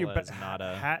Do you wear your hella is not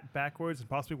a. hat backwards and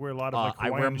possibly wear a lot of like I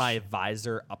wear Hawaiian my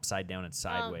visor upside down and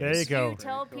sideways. There you go. Do you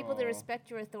tell people to cool. respect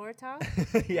your authority?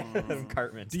 Yeah,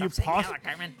 Cartman. Do you stop saying hella,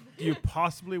 Cartman. Do you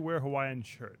possibly wear Hawaiian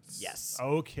shirts? Yes.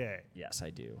 Okay. Yes,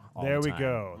 I do. all There the we time.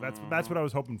 go. That's what I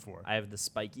was hoping for. I have the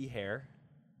spiky hair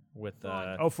with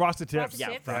the. Oh, frosted tips. Frosted yeah,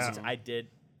 tips? frosted. I did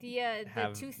The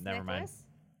Have- tooth never mind. necklace?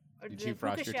 Or Did the you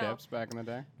frost puka your shell? tips back in the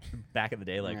day? back in the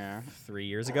day, like Yeah. 3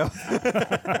 years ago.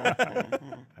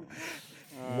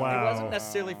 Wow. It wasn't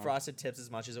necessarily frosted tips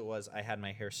as much as it was I had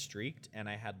my hair streaked and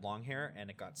I had long hair and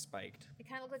it got spiked. It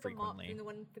kind of looked like the mom Frequently. in the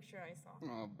one picture I saw.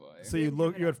 Oh boy. So you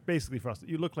Give it you're up. basically frosted.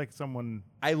 You look like someone.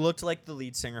 I looked like the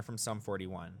lead singer from Sum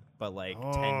 41, but like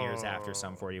 10 years after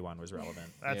Sum 41 was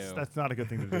relevant. That's Ew. not a good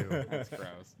thing to do. That's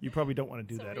gross. You probably don't want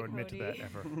to do Sorry, that or admit to that Cody.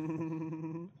 ever.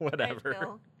 Right, Whatever.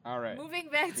 Bill. All right. Moving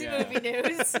back to Yeah. movie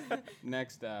news.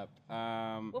 Next up.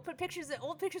 We'll put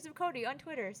old pictures of Cody on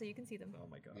Twitter so you can see them. Oh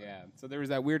my god. Yeah. So there was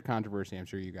that weird controversy. I'm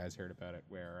sure you guys heard about it,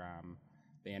 where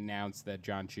they announced that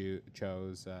John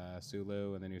Cho's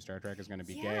Sulu in the new Star Trek is going to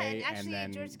be Yeah, gay, and actually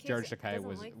then George George Takei Takei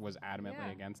doesn't was adamantly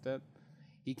Yeah. against it.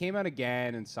 He came out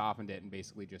again and softened it and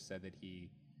basically just said that he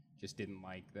just didn't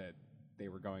like that they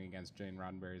were going against Gene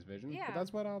Roddenberry's vision. Yeah. But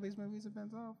that's what all these movies have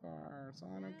been so far, so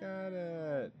I don't get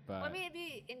it. But Well, I mean,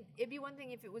 it'd be one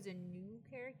thing if it was a new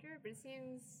character, but it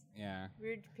seems yeah.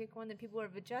 weird to pick one that people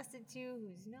have adjusted to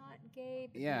who's not gay,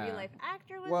 but Yeah. the real life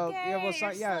actor was Well, gay. yeah, well, You're just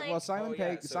like, Simon Oh, yeah,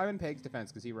 Pegg. so- Simon Pegg's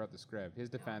defense, because he wrote the script. His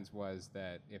defense was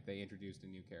that if they introduced a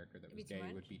new character that It'd was be too gay,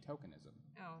 it much? would be tokenism.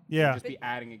 oh. Yeah. Just be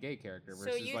adding a gay character So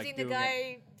versus using like the doing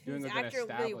guy doing whose like an actor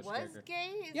really established was character. gay?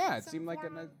 Is Yeah, in it some seemed like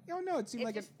form a of- no. It seemed It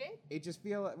like just fit? it just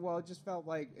it just felt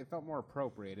like it felt more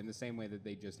appropriate in the same way that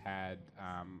they just had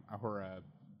Ahura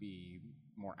be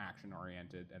more action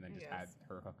oriented and then just had Yes.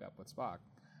 her hook up with Spock.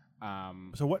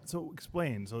 So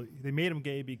explain. So they made him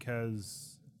gay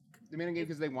because. They made him gay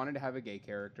because they wanted to have a gay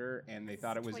character, and they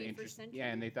thought it was 21st interesting. century?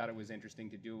 Yeah, and they thought it was interesting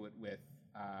to do it with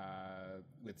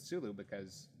Sulu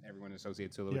because everyone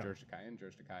associates Sulu Yeah. with George Takei, and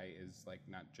George Takei is like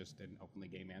not just an openly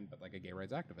gay man, but like a gay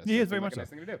rights activist. He So is it very seemed much like a nice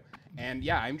thing to do. And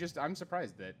yeah, I'm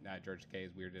surprised that George Takei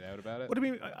is weirded out about it. What do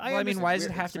you mean? Well, I mean, understand. why does it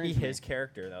Weird- have to be strange to me. his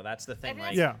character though? That's the I thing. think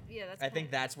Like, that's- Yeah. that's I think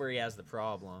fine. that's where he has the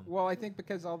problem. Well, I think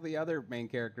because all the other main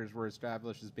characters were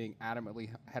established as being adamantly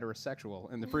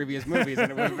heterosexual in the previous movies,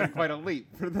 and it would have been quite a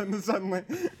leap for them to suddenly.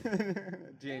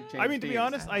 I mean, to be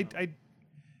honest,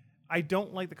 I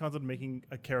don't like the concept of making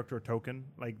a character a token.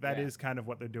 Like that Yeah. is kind of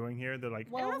what they're doing here. They're like, I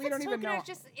Well, don't know we if don't it's even token or know. it's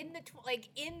just in the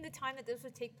in the time that this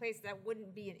would take place, that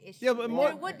wouldn't be an issue. Yeah, but more-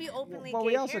 there would be openly Well, gay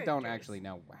we also don't characters. actually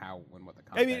know how and what the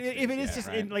I context mean, if it is yet, just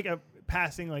right? in like a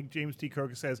passing, like James T.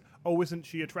 Kirk says, "Oh, isn't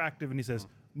she attractive?" and he says,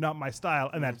 "Not my style,"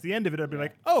 and that's the end of it. I'd be Yeah.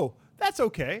 like, "Oh, that's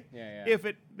okay." Yeah, yeah. If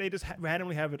they just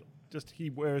randomly have it, just he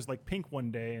wears like pink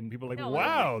one day, and people are like, No,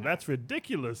 "Wow, like- that's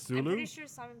ridiculous, I'm Sulu." pretty sure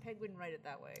Simon Pegg wouldn't write it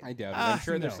that way. I doubt it. Ah, I'm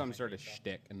sure there's no. some sort of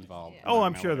shtick involved. Yeah. I Oh, don't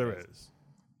I'm know sure what there it is.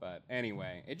 But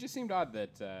anyway, it just seemed odd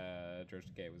that George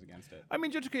Takei was against it. I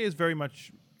mean, Judge K is very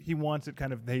much he wants it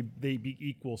kind of they be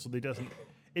equal, so they doesn't.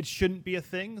 It shouldn't be a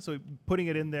thing. So putting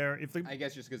it in there, if they, I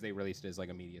guess just because they released it as like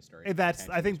a media story. that's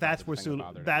Attention I think was that's probably where the thing that Sulu.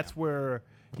 bothered him, That's yeah. where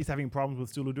he's having problems with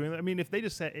Sulu doing that. I mean, if they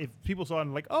just said if people saw it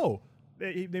and like, oh,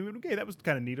 they made him gay, that was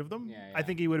kind of neat of them. Yeah, I yeah.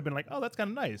 think he would have been like, oh, that's kind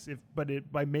of nice.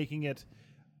 By making it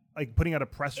like putting out a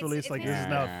press It's- release it's like made this is it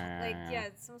now. look like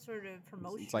it's some sort of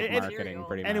promotion. It's like And- marketing, material.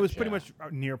 pretty much. And it was pretty yeah.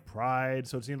 much near Pride,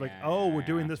 so it seemed like, oh, we're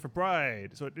doing Yeah. this for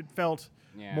Pride. So it felt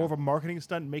Yeah. more of a marketing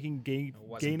stunt. Making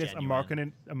wasn't gayness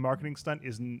genuine. a marketing stunt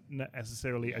isn't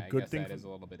necessarily Yeah, a I good guess thing. That is a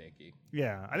little bit icky.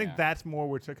 Yeah, I think Yeah. that's more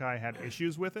where Takai had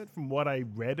issues with it. From what I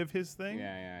read of his thing,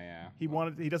 Yeah. he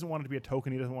doesn't want it to be a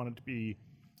token. He doesn't want it to be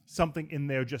something in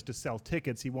there just to sell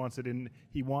tickets. He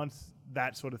wants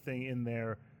that sort of thing in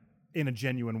there in a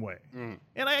genuine way. And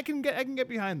I can get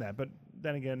behind that. But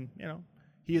then again,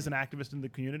 he is an activist in the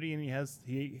community, and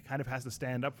he kind of has to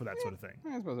stand up for that sort of thing.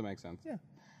 I suppose it makes sense. Yeah.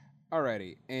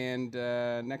 Alrighty, and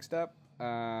next up,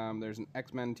 there's an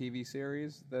X-Men TV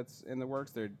series that's in the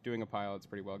works. They're doing a pilot. It's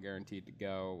pretty well guaranteed to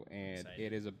go, and Exciting.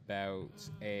 it is about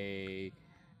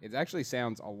It actually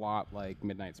sounds a lot like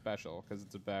Midnight Special because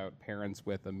it's about parents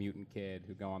with a mutant kid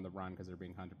who go on the run because they're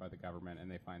being hunted by the government, and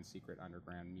they find secret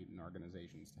underground mutant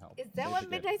organizations to help. Is that what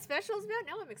Midnight Special is about?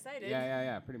 Now I'm excited.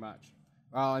 Yeah, pretty much.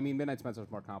 Well, I mean, Midnight Special is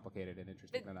more complicated and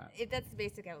interesting But than that. if that's the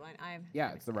basic outline, I'm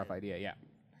It's the rough excited. idea. Yeah,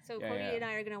 So Yeah, Cody yeah. and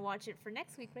I are gonna watch it for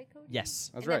next week, right, Cody?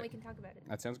 Yes. that's and right. then we can talk about it.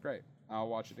 That sounds great. I'll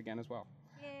watch it again as well.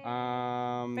 Yay.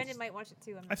 Um, Brendan might watch it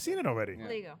too. I'm not I've seen it already. Well,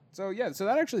 there you go. So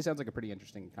that actually sounds like a pretty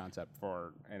interesting concept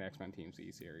for an X-Men Team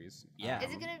C series. Yeah.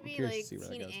 Is it gonna I'm be curious to like see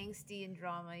where that teen goes. angsty and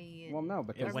drama-y? And Well, no,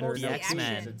 because wouldn't they're be not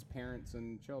X-Men. teens, it's parents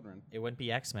and children. It wouldn't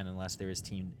be X-Men unless there was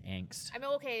teen angst. I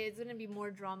mean, okay, it's gonna be more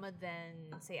drama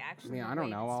than say action. I mean, the I don't way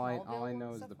know. that All Smallville I know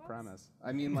and is stuff the was. premise.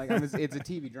 I mean, like it's a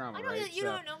TV drama, I know right? that you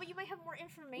So- don't know, but you might have more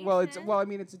information. Well, I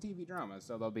mean, it's a TV drama,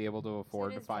 so they'll be able to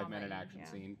afford it a is 5-minute drama-y, action yeah.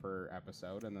 scene per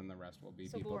episode, and then the rest will be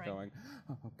So people boring. going,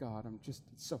 "Oh God, it's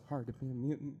so hard to be a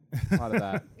mutant." A lot of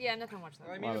that. Yeah, I'm not gonna watch that.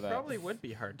 I lot mean, of it that. probably would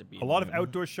be hard to beat. A lot of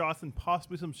outdoor shots and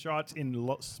possibly some shots in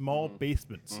small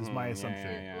basements is my assumption.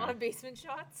 yeah. A lot of basement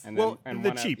shots. And Well, then, and the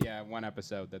one cheap. one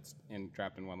episode that's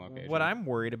trapped in one location. What I'm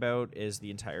worried about is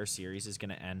the entire series is going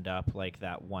to end up like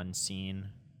that one scene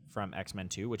from X-Men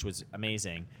 2, which was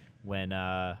amazing, when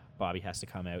Bobby has to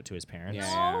come out to his parents.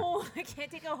 Yeah. No, I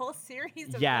can't take a whole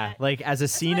series of Yeah, that. like as a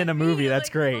That's scene what in I a movie, mean, that's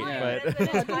like, great. fine, Yeah. but as an It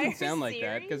doesn't entire sound like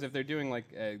that because series? if they're doing like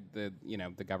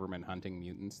the government hunting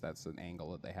mutants, that's an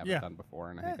angle that they haven't Yeah. done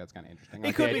before, and I think that's kind of interesting. It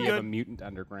Like could the be idea of good. a mutant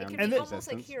underground It could And be then- almost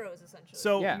like existence. Heroes, essentially.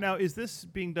 So Yeah. now, is this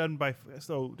being done by?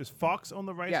 So does Fox own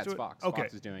the rights Yeah, to it's it? Fox. Okay,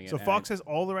 Fox is doing it, So and Fox has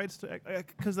all the rights to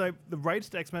because the rights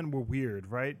to X-Men were weird,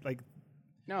 right? Like,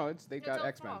 No, they've It's got on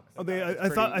X-Men. Fox. oh, they. It's I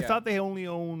thought pretty- I thought they only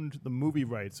owned the movie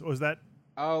rights. Or was that?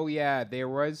 Oh yeah, there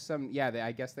was some. Yeah,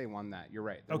 I guess they won that. You're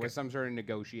right. There Okay. was some sort of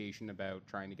negotiation about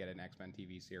trying to get an X-Men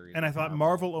TV series. And I with thought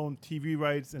Marvel owned TV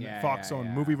rights and Yeah, Fox yeah, owned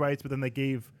yeah. movie rights, but then they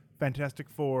gave Fantastic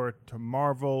Four to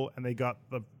Marvel, and they got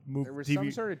the movie. There was TV.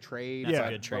 some sort of trade. That's a but-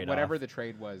 good but trade-off. whatever the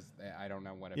trade was, I don't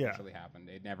know what Yeah. officially happened.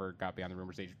 It never got beyond the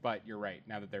rumor stage. But you're right.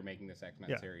 Now that they're making this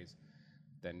X-Men Yeah. series,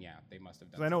 then yeah, they must have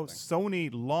done. 'Cause I know something. Sony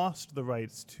lost the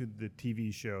rights to the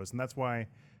TV shows, and that's why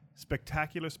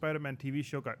Spectacular Spider-Man TV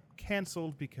show got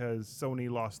canceled because Sony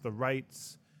lost the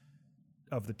rights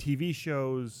of the TV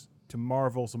shows to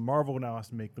Marvel. So Marvel now has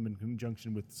to make them in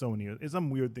conjunction with Sony. It's some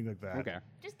weird thing like that. Okay.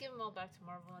 Just give them all back to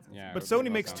Marvel. Let's go Yeah. But it would be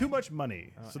Sony makes well too done. much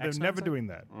money, so they're X-Men's never like- doing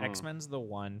that. X-Men's the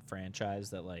one franchise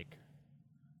that like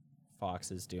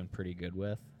Fox is doing pretty good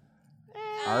with.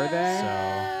 Are they? So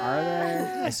Are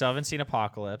they? I still haven't seen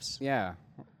Apocalypse. Yeah.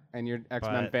 And you're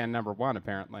X-Men But- fan number 1,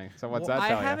 apparently. So what's Well, that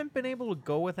tell I you? haven't been able to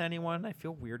go with anyone. I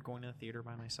feel weird going to the theater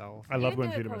by myself. I love You going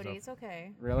can to do theater it, Cody. myself. It's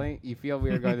okay. Really? You feel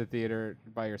weird going to the theater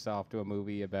by yourself to a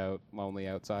movie about lonely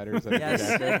outsiders? at a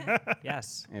Yes. projector?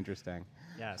 Yes. Interesting.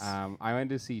 Yes. I went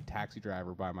to see Taxi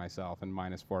Driver by myself in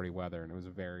minus 40 weather, and it was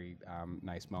a very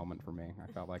nice moment for me. I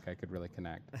felt like I could really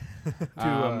connect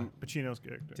To Pacino's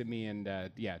character. to me and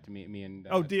me and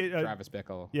Travis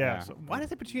Bickle. Yeah. So why did I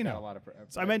say Got a Pacino? lot of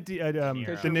So I meant De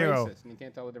because De you're Niro. racist and you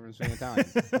can't tell the difference between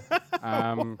Italians.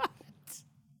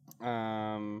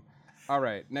 All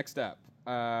right, next up.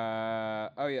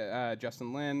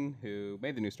 Justin Lin, who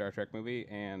made the new Star Trek movie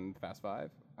and Fast Five,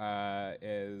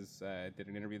 did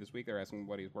an interview this week. They're asking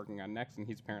what he's working on next, and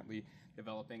he's apparently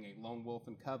developing a Lone Wolf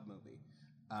and Cub movie.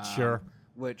 Sure.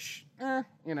 Which, I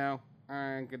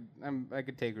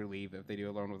could take or leave if they do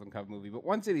a Lone Wolf and Cub movie. But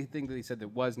one thing that he said that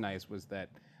was nice was that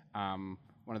one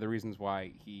of the reasons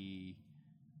why he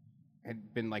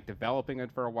had been like developing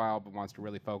it for a while but wants to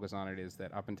really focus on it is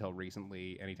that up until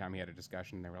recently, anytime he had a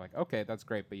discussion, they were like, okay, that's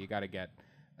great, but you got to get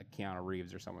like Keanu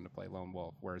Reeves or someone to play Lone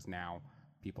Wolf, whereas now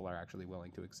people are actually willing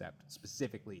to accept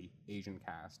specifically Asian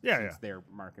cast since they're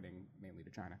marketing mainly to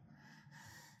China.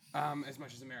 As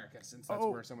much as America, since that's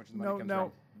where so much of the money comes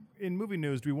now, in movie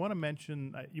news, do we want to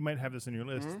mention? You might have this on your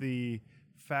list. The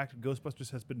fact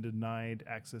Ghostbusters has been denied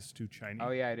access to Chinese.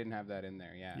 Oh yeah, I didn't have that in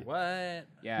there. Yeah. What?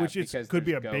 Yeah. Which because could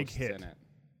be there's a big ghosts hit. in it.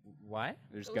 Why?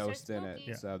 There's Ghosts are ghosts in it,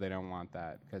 spooky. so they don't want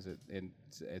that because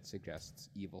it suggests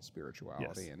evil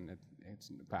spirituality, and it's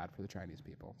bad for the Chinese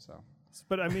people. So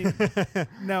But I mean,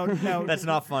 now That's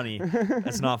not funny.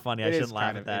 That's not funny. I It is shouldn't laugh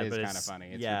kind at of- that. it is but kinda it's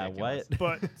funny. It's yeah. ridiculous.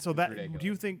 What? But so that do ridiculous.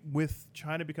 you think with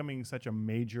China becoming such a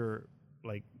major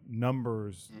like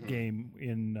numbers game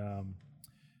in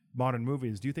modern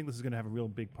movies, do you think this is going to have a real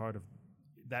big part of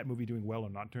that movie doing well or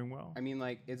not doing well? I mean,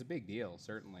 like, it's a big deal.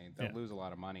 Certainly, they'll Yeah. lose a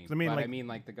lot of money. 'Cause I mean, but like- I mean,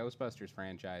 like the Ghostbusters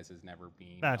franchise has never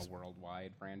been That's- a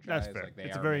worldwide franchise. that's fair. Like, they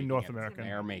It's a are very making North it- American.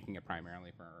 They are making it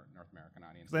primarily for North American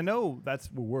audiences. Because I know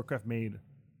that's where Warcraft made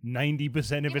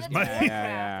 90% of Yeah, its but money. that's Yeah,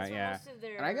 Warcraft. yeah, That's where yeah. most of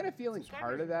their And I got a feeling part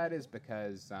subscribers of that are. is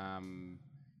because,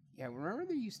 yeah, remember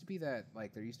there used to be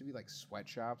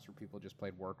sweatshops where people just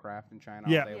played Warcraft in China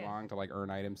Yeah. all day Yeah. long to like earn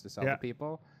items to sell Yeah. to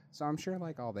people. So I'm sure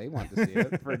like all they want to see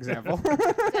it, for example.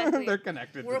 Exactly. They're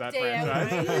connected to that Workday out,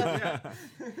 franchise.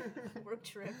 right? Work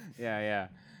trip. Yeah, yeah.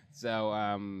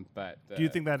 So, but Do you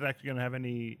think that's actually going to have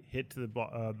any hit to the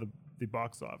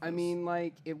box office? I mean,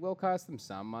 like, it will cost them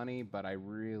some money, but I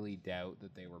really doubt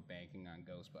that they were banking on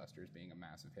Ghostbusters being a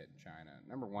massive hit in China.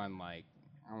 Number one, like,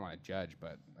 I don't want to judge,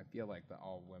 but I feel like the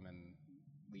all-women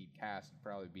lead cast would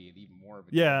probably be even more of a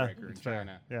yeah, deal breaker in it's fair.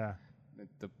 China, Yeah,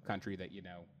 the country that,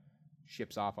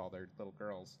 ships off all their little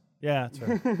girls. yeah, that's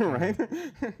fair. Right?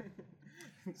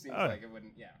 Seems Oh. like it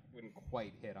wouldn't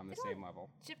quite hit on the They same don't level.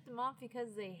 Ship them off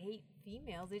because they hate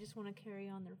females. They just want to carry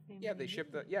on their family. Yeah, they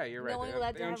ship the. Yeah, you're right. They're only They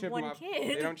allowed to don't have ship one them off.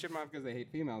 kid. They don't ship them off because they hate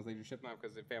females. They just ship them off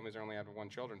because their families are only having one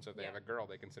children. So if they have a girl,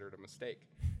 they consider it a mistake.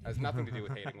 It has nothing to do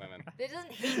with hating women. It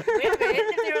doesn't hate women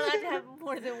if they're allowed to have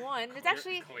more than one. It's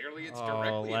actually Clearly, it's Oh,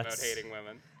 directly about let's- hating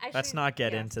women. Let's not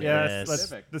get yeah. into Yeah,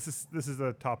 this. this is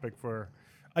a topic for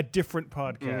a different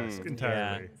podcast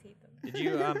entirely. Humans hate them. Did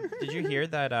you hear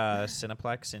that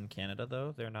Cineplex in Canada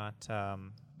though they're not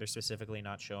they're specifically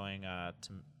not showing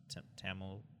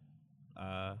Tamil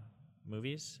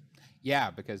movies?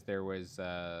 Yeah, because there was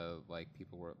like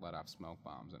people were let off smoke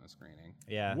bombs in a screening.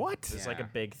 Yeah. What? This is like a Yeah.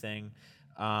 big thing.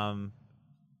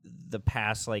 The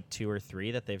past like 2 or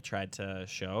 3 that they've tried to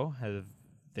show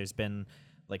there's been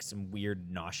like some weird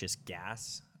nauseous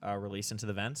gas released into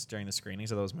the vents during the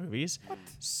screenings of those movies. What?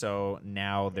 So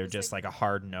now they're was just like a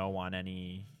hard no on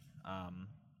any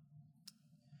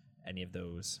of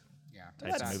those Yeah, types of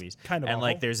That's- movies. kind of and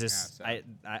like awful. there's this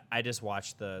Yeah, I just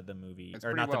watched the movie It's or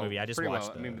pretty not well- the movie. I just pretty watched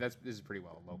well- the I mean, this is pretty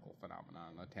well a local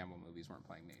phenomenon. The Tamil movies weren't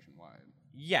playing nationwide.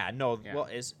 Yeah, no, Yeah. well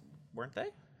weren't they?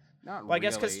 Not Well, I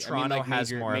guess 'cause really. Toronto like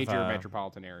has major, more of major a-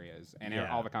 metropolitan areas, and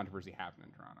Yeah. all the controversy happened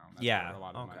in Toronto. That's Yeah, where a lot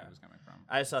of the okay. money was coming from.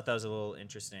 I just thought that was a little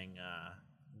interesting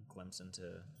glimpse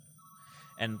into.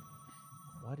 And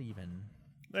what even?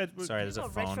 Sorry, there's a Oh,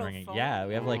 phone retro ringing. phone. Yeah,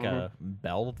 we have like a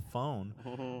bell phone.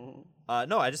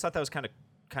 No, I just thought that was kind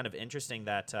of interesting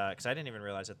that because I didn't even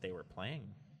realize that they were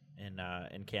playing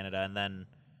in Canada, and then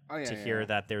Oh, yeah, to yeah, hear yeah.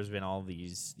 that there's been all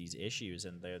these issues,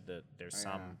 and there's Oh,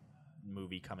 some yeah.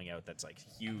 movie coming out that's like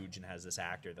huge and has this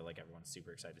actor that like everyone's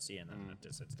super excited to see, and then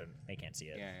they can't see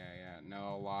it. Yeah, yeah, yeah.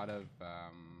 No, a lot of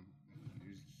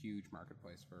there's a huge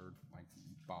marketplace for like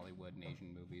Bollywood and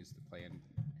Asian movies to play in.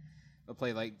 They'll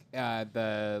play like and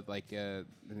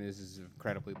this is an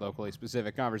incredibly locally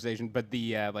specific conversation, but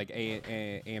the like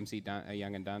AMC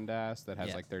Young and Dundas that has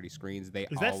Yeah. like 30 screens. They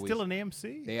Is that always, still an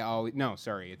AMC? They always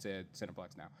sorry, it's a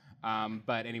Cineplex now.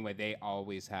 But anyway, they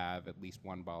always have at least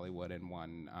one Bollywood and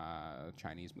one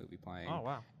Chinese movie playing. Oh,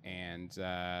 wow. And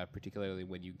particularly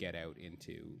when you get out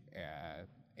into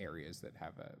areas that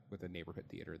have with a neighborhood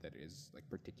theater that is like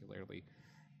particularly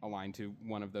aligned to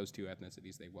one of those two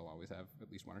ethnicities, they will always have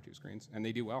at least 1 or 2 screens, and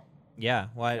they do well. Yeah,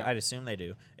 well, I'd assume they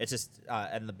do. It's just,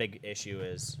 and the big issue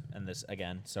is, and this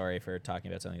again, sorry for talking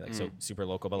about something like so super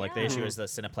local, but like the issue is that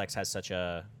Cineplex has such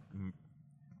a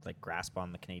like grasp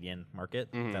on the Canadian market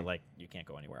that like you can't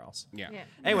go anywhere else. Yeah. Yeah.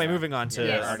 Anyway, moving on to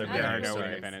Yes, other There are movies. no Sorry.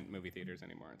 independent movie theaters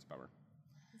anymore. It's a bummer.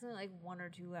 Isn't it like 1 or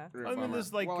 2 left? It's a I mean, bummer.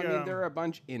 there's, like, well, I mean, there are a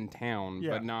bunch in town, yeah.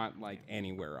 but not like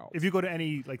anywhere else. If you go to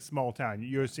any like small town,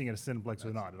 you're seeing it a Cineplex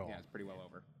or not at all. Yeah, it's pretty well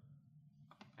over.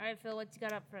 All right, Phil, what you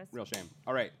got up for us? Real shame.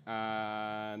 All right.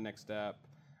 Next up.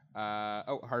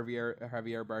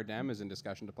 Javier Bardem is in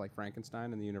discussion to play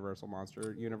Frankenstein in the Universal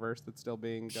Monster universe that's still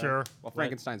being done. Sure. Well,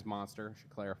 Frankenstein's monster, should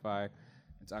clarify.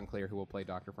 It's unclear who will play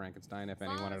Dr. Frankenstein, if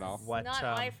anyone at all. What, Not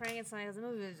um, my Frankenstein, because the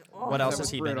movie was awful. What else That has was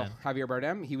he been brutal. in? Javier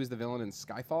Bardem, he was the villain in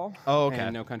Skyfall. Oh, okay.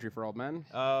 And No Country for Old Men.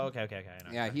 Oh, okay. I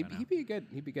know. Yeah, I know. he'd be good.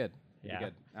 He'd be good. It'd be Yeah.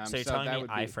 good. So you're that telling me would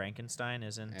I, be- Frankenstein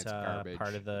isn't It's part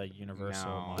garbage. of the Universal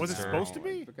No. monster? Was it supposed to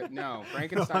be? No, I'm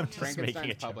Frankenstein's just making a Frankenstein's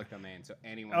joke. public domain. So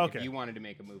anyone, Okay. if you wanted to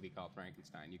make a movie called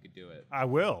Frankenstein, you could do it. I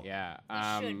will. Yeah.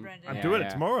 You should, Brendan. I'm yeah, doing yeah.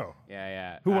 it tomorrow. Yeah,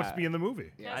 yeah. Who wants to be in the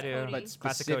movie? Yeah. I do. Cody.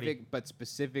 Classic Cody. But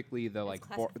specifically the like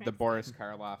classic the Frankenstein. Boris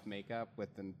Karloff makeup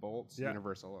with the bolts, Yeah.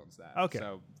 Universal owns that. Okay.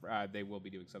 So they will be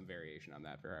doing some variation on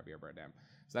that for Javier Bardem.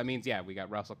 So that means we got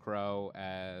Russell Crowe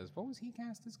as what was he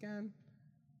cast as again?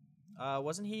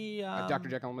 Wasn't he Dr.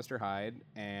 Jekyll and Mr. Hyde,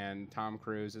 and Tom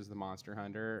Cruise is the Monster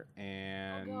Hunter,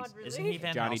 and Oh God, really? Isn't he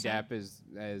Van Johnny Helsing? Depp is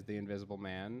as the Invisible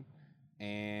Man,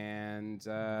 and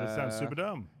That sounds super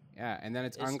dumb. yeah, and then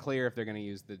it's Is- unclear if they're going to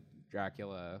use the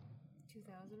Dracula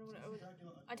 2000 or whatever.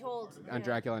 Untold. on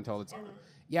Dracula Untold. It's,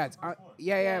 Yeah. it's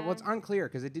Well, it's unclear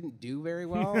because it didn't do very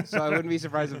well. So I wouldn't be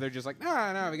surprised if they're just like,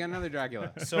 no, we got another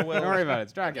Dracula. So Don't will worry about it.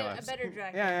 It's Dracula. A better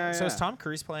Dracula. Yeah. So is Tom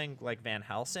Cruise playing like Van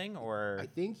Helsing or I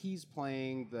think he's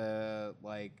playing the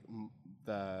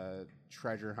the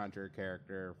treasure hunter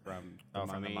character from the Oh,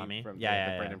 from The Mummy? from Yeah,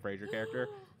 the yeah. Brendan Fraser character,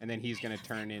 and then he's gonna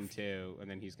turn into, and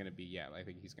then he's gonna be I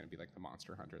think he's gonna be like the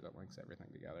monster hunter that links everything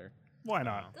together. Why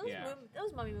not? Those, Yeah.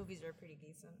 those mummy movies are pretty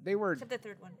decent. They were Except the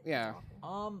third one. It's Yeah.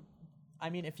 awful. I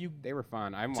mean if you they were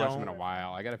fun. I haven't watched them in a Don't-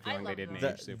 while. I got a feeling they love didn't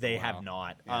them. age super they well. have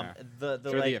not. Yeah. The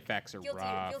Sure, like the effects are Guilty,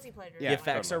 rough. guilty pleasure. Yeah, the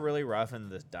effects totally. are really rough and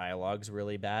the dialogue's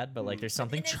really bad, but like there's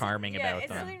something And it's- charming yeah, about it's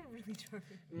them. something really charming.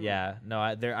 Yeah, no,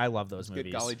 I love those Good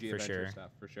movies Golly G for adventure sure.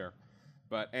 stuff for sure.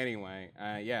 But anyway,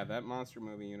 that monster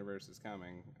movie universe is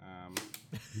coming.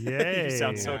 Yay. You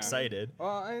sound so Yeah. excited. Well,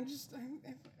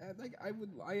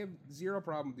 I have zero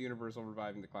problem with Universal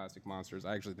reviving the classic monsters.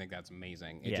 I actually think that's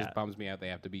amazing. It Yeah. just bums me out they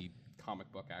have to be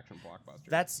comic book action blockbusters.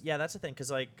 That's the thing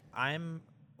because like I'm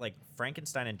like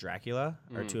Frankenstein and Dracula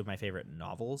are two of my favorite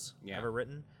novels Yeah. ever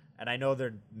written, and I know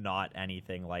they're not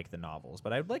anything like the novels,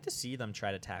 but I'd like to see them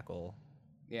try to tackle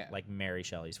yeah, like Mary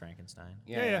Shelley's Frankenstein.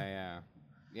 yeah.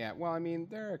 Well, I mean,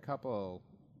 there are a couple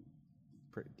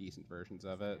pretty decent versions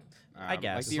of it. I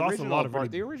guess. like There's the also a original, lot of really-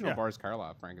 the original yeah. Boris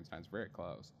Karloff Frankenstein's very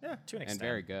close. Yeah, to an And extent.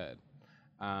 very good.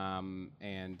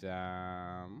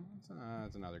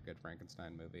 It's another good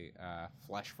Frankenstein movie.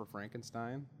 Flesh for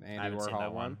Frankenstein, the Andy haven't Warhol seen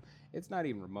that one. It's not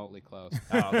even remotely close,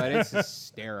 Oh, but it's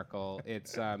hysterical.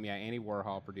 It's Andy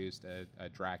Warhol produced a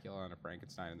Dracula and a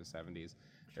Frankenstein in the 70s.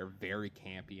 They're very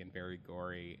campy and very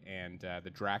gory. And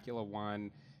the Dracula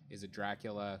one is a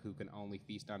Dracula who can only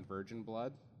feast on virgin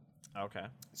blood. Okay.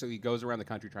 So he goes around the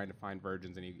country trying to find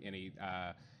virgins, and he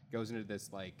goes into this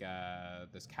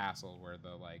this castle where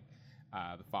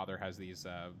the father has these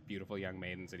beautiful young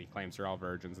maidens, and he claims they're all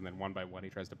virgins, and then one by one he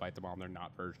tries to bite them all, and they're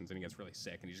not virgins, and he gets really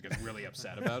sick, and he just gets really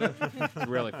upset about it. It's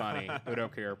really funny. Udo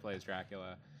Kier plays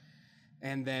Dracula.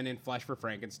 And then in Flesh for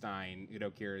Frankenstein, Udo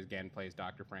Kier again plays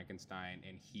Dr. Frankenstein,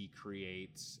 and he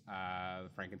creates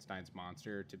Frankenstein's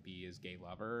monster to be his gay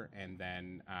lover, and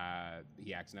then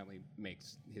he accidentally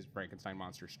makes his Frankenstein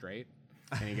monster straight,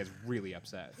 and he gets really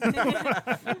upset.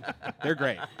 They're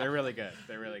great. They're really good.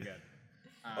 They're really good.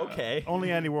 Okay.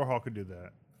 Only Andy Warhol could do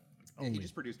that. He Only.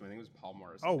 just produced them. I think it was Paul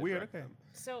Morris. Oh, that weird, directed okay. them.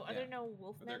 So are Yeah. there no But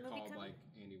Wolfman they're movie called coming? like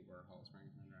Andy Warhol's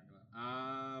Frankenstein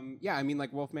Dracula. Yeah, I mean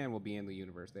like Wolfman will be in the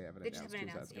universe. They haven't They just announced haven't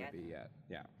who that's announced going to be yet.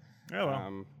 Yeah. Oh,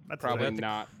 well. That's Probably about the-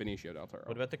 not Benicio del Toro.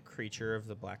 What about the creature of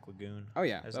the Black Lagoon? Oh,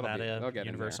 yeah, Is that'll that be- they'll a get in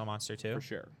Universal there. monster too? For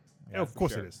sure. Yeah, of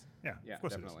course sure. it is. Yeah, Yeah, of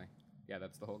course definitely. Yeah,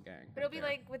 that's the whole gang. But it'll right be there.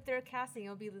 like with their casting,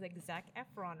 it'll be like Zac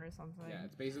Efron or something. Yeah,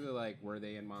 it's basically like were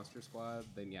they in Monster Squad?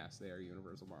 Then yes, they are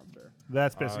Universal Monster. it is.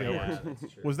 That's basically Oh, how yeah, it works.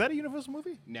 that's true. Was that a Universal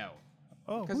movie? No.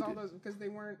 Oh, Because who did? because they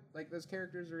weren't like those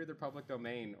characters are either public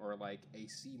domain or like a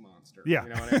sea monster. Yeah. You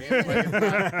know what I mean?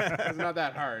 Like, it's not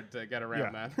that hard to get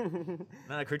around Yeah. that.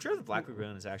 No, the creature of the Black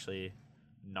Lagoon is actually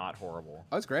not horrible.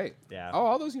 Oh, it's great. Yeah. Oh,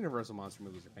 all those Universal monster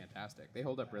movies are fantastic. They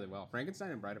hold up really well.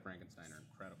 Frankenstein and Bride of Frankenstein are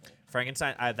incredible.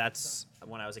 Frankenstein. That's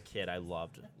when I was a kid. I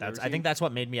loved. That's. I seen- think that's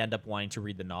what made me end up wanting to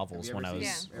read the Have novels you when I ever was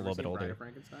seen- Yeah. a ever little bit seen Bride older. of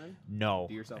Frankenstein? No,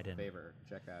 Do yourself I a didn't. favor.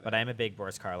 Check that But out. I'm a big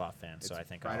Boris Karloff fan, so I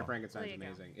think Bride I'll. of Frankenstein's There you go.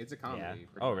 amazing. It's a comedy. Yeah. pretty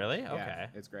Oh, much. really? Yeah, Okay.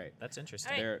 it's great. That's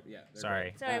interesting. All right. They're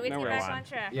Sorry. Sorry, we no get worries. back on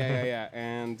track. Yeah.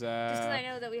 And Just because I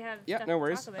know that we have yeah, stuff no to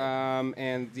worries. talk about.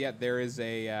 And yeah, there is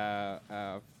a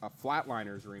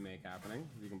Flatliners remake happening.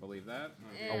 If you can believe that.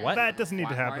 Yeah. what? That doesn't need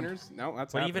to happen. Flatliners? No,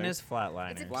 that's What even happening. is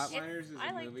Flatliners? It's a- Flatliners is I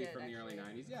a liked movie it, from the early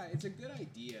actually. 90s. Yeah, it's a good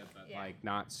idea, but Yeah. like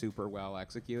not super well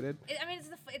executed. I mean,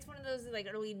 it's one of those like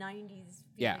early '90s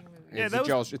Yeah, feeling movies. Yeah, it's, that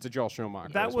a was- Joel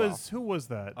Schumacher. That as well. who was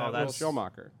that? Oh, That that's- Joel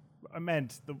Schumacher. I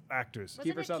meant the actors.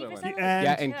 Wasn't Kiefer it Sutherland. And-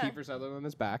 Yeah, and Yeah. Kiefer Sutherland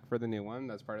is back for the new one.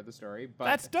 That's part of the story. But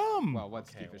That's dumb. Well,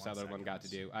 what's Okay, Kiefer one Sutherland got to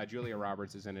second. do? Julia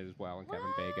Roberts is in it as well, and Kevin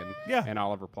What? Bacon, Yeah. and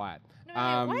Oliver Platt. No,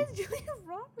 why is Julia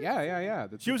Roberts? Yeah.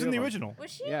 That's She was two in the of 'em. original.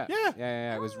 Was she? Yeah, Yeah.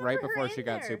 yeah. It I was don't right remember her before she in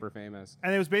got there. super famous.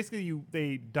 And it was basically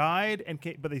they died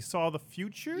but they saw the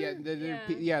future.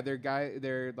 Yeah,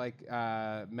 they're like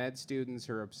med students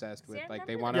who are obsessed with See, I like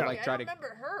they remember want that to movie. like I try don't to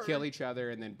remember her. kill each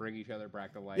other and then bring each other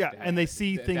back to life. Yeah, to and they have-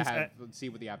 see to things have- see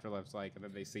what the afterlife's like, and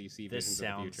then they see This visions of the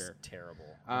sounds future. terrible.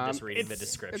 I'm just reading the It's-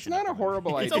 description. It's not of a the movie.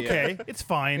 horrible It's idea. okay. It's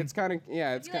fine. It's kind of You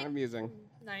kind of like amusing.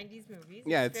 90s movies.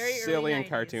 Yeah, very it's early silly and 90s.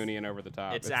 cartoony and over the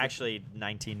top. It's like- actually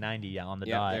 1990 on the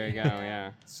yeah, dot. there you go.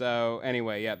 Yeah. So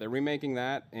anyway, yeah, they're remaking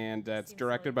that, and it's Seems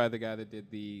directed silly. by the guy that did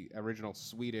the original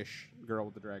Swedish Girl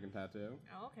with the Dragon Tattoo.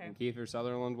 Oh, okay. And Kiefer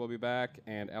Sutherland will be back,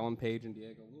 and Ellen Page and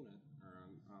Diego Luna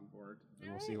are on board,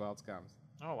 and we'll see what else comes.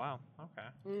 Oh wow. Okay.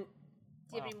 Do you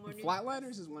have any more news?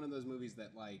 Flatliners is one of those movies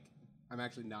that like I'm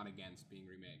actually not against being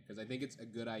remade because I think it's a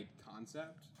good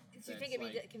concept. Do you think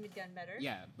that's, it can be done better?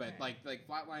 Yeah, but Alright. like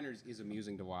Flatliners is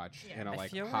amusing to watch Yeah. in a I like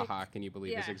feel haha like- can you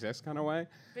believe this Yeah. exists kind of way.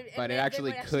 But they it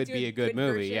actually might could do be a good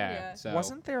movie, version, yeah. So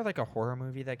Wasn't there like a horror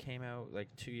movie that came out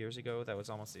like 2 years ago that was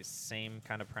almost the same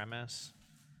kind of premise?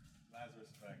 Lazarus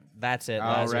Effect. That's it. Oh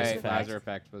Lazarus right, Effect. Lazarus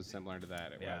Effect was similar to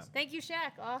that. It Yeah. was. Thank you,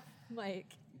 Shaq. Off mic.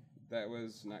 That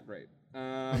was not great. All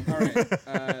right.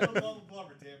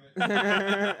 Glover,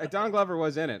 damn it. Don Glover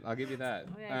was in it. I'll give you that.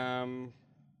 Okay.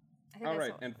 I think All I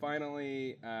right, saw- and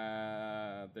finally,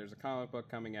 there's a comic book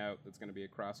coming out that's going to be a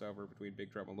crossover between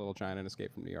Big Trouble in Little China and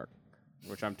Escape from New York,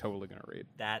 which I'm totally going to read.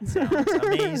 That sounds I'm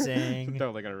amazing.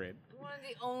 totally going to read. one of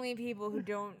the only people who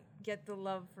don't get the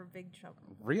love for Big Trouble.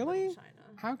 in Really? Little China.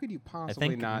 How could you possibly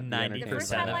think not be 90% The entertained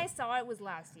first by time that? I saw it was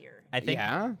last year. I think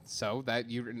Yeah, so that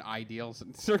you're in ideal I don't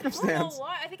know circumstance.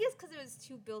 why. I think it's because it was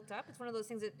too built up. It's one of those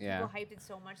things that Yeah. people hyped it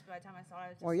so much. By the time I saw it, I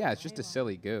was just Well, yeah, like, it's just "Why a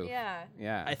silly goof. Yeah.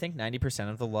 Yeah. I think 90%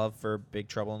 of the love for Big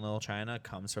Trouble in Little China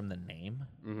comes from the name,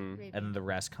 Mm-hmm. Maybe. and the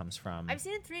rest comes from. I've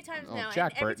seen it 3 times Oh, now.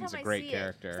 Jack and every Burton's time a great I see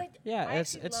character. It, it's like, Yeah, I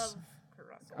it's- actually it's- love Kurt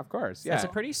Russell. Of course, yeah. It's a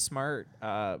pretty smart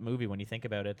movie when you think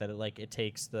about it. That it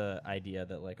takes the idea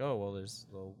that like, oh well, there's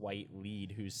the white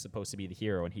lead who's supposed to be the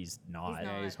hero and he's not. not.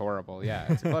 Yeah, he's horrible. Yeah,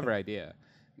 it's a clever idea.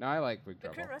 No, I like Big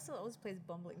But Trouble. Kurt Russell always plays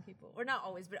bumbling people, or not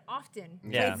always, but often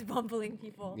Yeah. plays bumbling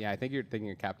people. Yeah, I think you're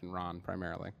thinking of Captain Ron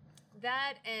primarily.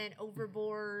 That and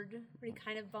Overboard, where he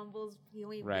kind of bumbles. He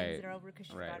only Right. wins it over because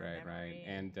she's got her memory.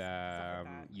 And stuff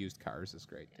like that. Used Cars is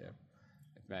great too.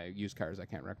 Used Cars, I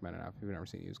can't recommend enough. If you've never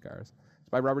seen Used Cars, it's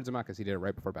by Robert Zemeckis. He did it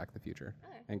right before Back to the Future.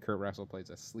 Okay. And Kurt Russell plays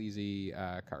a sleazy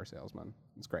car salesman.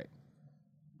 It's great.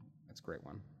 It's a great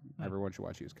one. Everyone should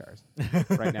watch Used Cars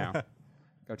right now.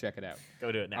 Go check it out.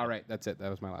 Go do it now. All right, that's it. That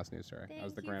was my last news story. That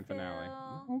was the Thank you, grand finale.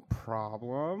 Phil. No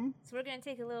problem. So we're gonna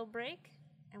take a little break,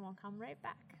 and we'll come right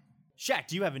back. Shaq,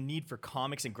 do you have a need for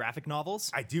comics and graphic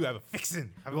novels? I do have a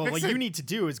fixin'. Well, what you need to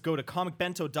do is go to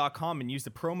comicbento.com and use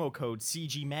the promo code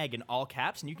CGMAG in all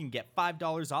caps, and you can get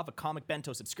 $5 off a Comic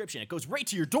Bento subscription. It goes right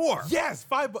to your door. Yes,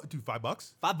 $5.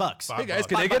 $5? $5. Hey, Hey guys, guys,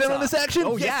 can I get in on this action?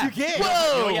 Oh Yes, yeah, you can. You know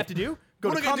Whoa! what you have to do? Go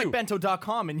What to do I gotta do?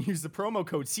 comicbento.com and use the promo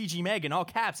code CGMAG in all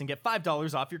caps and get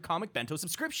 $5 off your Comic Bento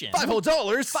subscription. $5 whole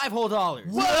dollars? $5 whole dollars.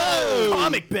 Whoa!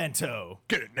 Comic Bento.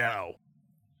 Get it now.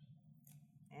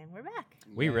 And we're back.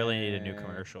 We really need a new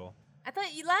commercial. I thought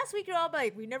last week you're all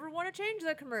like, we never want to change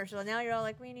the commercial. And now you're all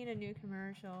like, we need a new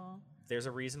commercial. There's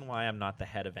a reason why I'm not the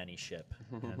head of any ship.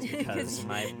 That's because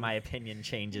my opinion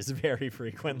changes very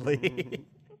frequently.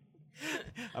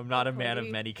 I'm not a man of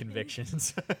Cody. many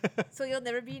convictions. So you'll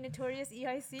never be notorious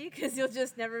EIC because you'll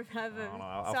just never have a don't know,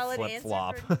 I'll solid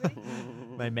flip-flop. answer for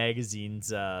everybody. My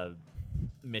magazine's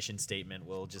mission statement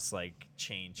will just like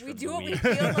change. We from do the what we week.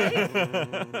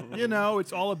 feel like. You know,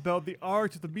 it's all about the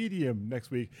art of the medium next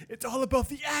week. It's all about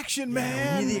the action,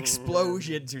 man. The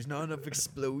explosions. There's not enough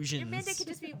explosions. Your mandate could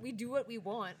just be, we do what we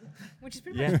want, which is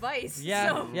pretty Yeah. much Vice. Yeah,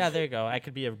 So. yeah. There you go. I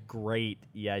could be a great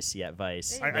EIC at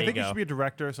Vice. There I There think you go. should be a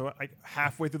director. So like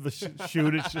halfway through the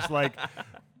shoot, it's just like,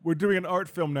 we're doing an art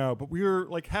film now, but we're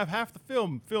like have half the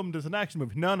film filmed as an action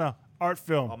movie. No, art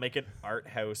film. I'll make it art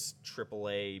house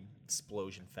AAA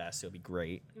explosion fest. It'll be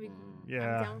great.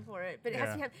 Yeah. I'm down for it, but it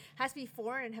has Yeah. to has to be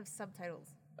foreign and have subtitles.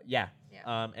 Yeah.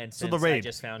 Yeah. And So since the I raid.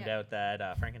 just found Yeah. out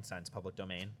that Frankenstein's public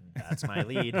domain, that's my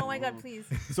lead. Oh my God, please!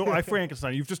 So I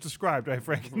Frankenstein. You've just described I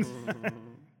Frankenstein.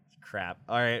 Crap.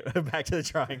 All right, back to the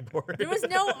drawing board. There was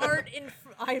no art in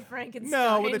I Frankenstein.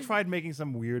 No, but they tried making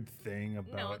some weird thing No,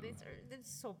 about. it's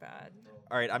so bad.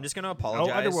 All right, I'm just gonna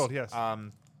apologize. Underworld, yes.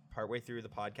 Pardon partway through the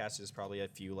podcast, there's probably a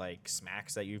few like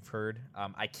smacks that you've heard.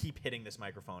 I keep hitting this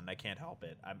microphone, and I can't help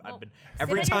it. I've been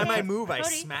every on your time I hands. move, I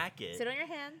Cody, smack it. Sit on your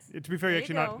hands. To be fair, There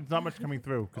actually, you go. not much coming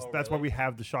through because Oh, that's why really? we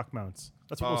have the shock mounts.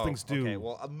 That's what those things do. Okay,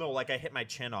 well, no, like I hit my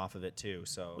chin off of it too.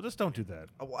 So Well, just don't do that.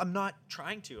 Well, I'm not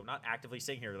trying to. I'm not actively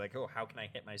sitting here like, oh, how can I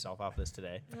hit myself off this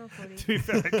today? No, Cody. To be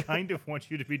fair, I kind of want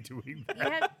you to be doing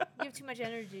that. You have too much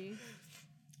energy.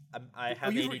 I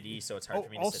have you- ADD, so it's hard for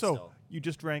me to sit Also, still. you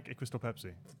just drank a Crystal Pepsi.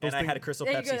 And Those I thing- had a Crystal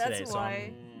There you Pepsi go. today, That's so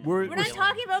why. We're We're not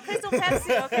talking about Crystal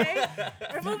Pepsi, okay?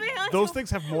 We're moving on. those to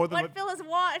things have more than. what Phil has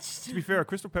watched. To be fair, a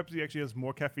Crystal Pepsi actually has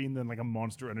more caffeine than like a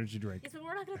Monster Energy drink. Yes, but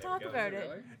we're not going to talk about it.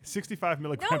 Really? 65 No,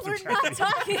 milligrams we're of not caffeine.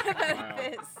 talking about Wow.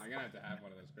 this. I'm gonna have to have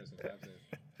one of those Crystal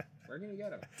Pepsis. Where can you get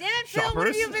them? Damn it, Phil, what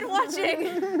have Shoppers? you been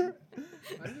watching?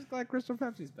 I'm just glad Crystal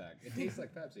Pepsi's back. It tastes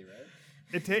like Pepsi, right?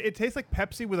 It tastes like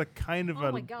Pepsi with a kind of Oh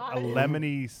a my God.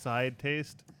 lemony side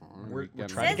taste. We're Yeah,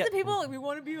 trying Says to the get. people, like, we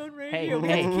want to be on Hey, radio.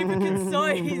 hey. Keep it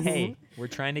concise. Hey, we're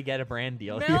trying to get a brand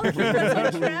deal. Mel, keep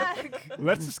us on track.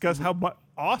 Let's discuss how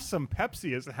awesome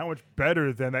Pepsi is and how much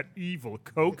better than that evil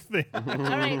Coke thing. All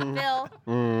right, Phil,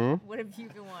 Mm-hmm. what have you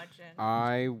been watching?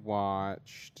 I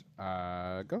watched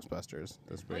Ghostbusters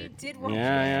this Oh, you week. did watch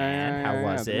Yeah. How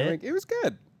was The remake. it? It was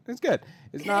good. It's good.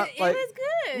 It's not it like was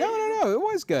good. No. It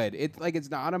was good. It's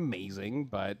not amazing,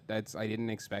 but I didn't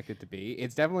expect it to be.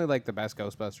 It's definitely like the best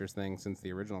Ghostbusters thing since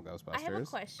the original Ghostbusters. I have a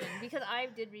question because I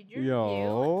did read your review,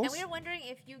 and Yes. we were wondering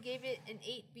if you gave it an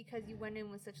 8 because you went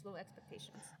in with such low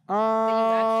expectations that you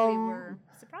actually were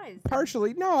surprised.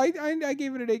 Partially. No, I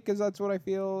gave it an 8 because that's what I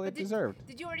feel it But deserved.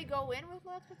 Did you already go in with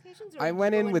low expectations? Or I did you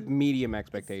went go in with medium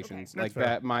expectations. That's Like fair.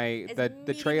 that my As the medium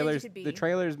as you trailers could be. the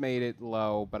trailers made it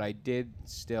low, but I did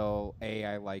still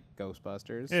I like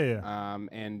Ghostbusters. Yeah.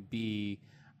 And B,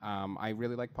 I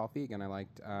really like Paul Feig, and I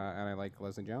like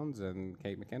Leslie Jones and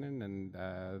Kate McKinnon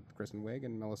and Kristen Wiig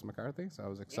and Melissa McCarthy. So I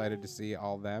was excited to see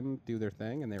all them do their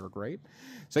thing, and they were great.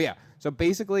 So yeah, so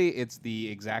basically it's the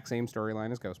exact same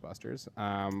storyline as Ghostbusters,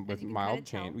 with you can mild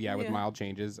kinda tell. change. Yeah, with Yeah. mild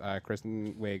changes.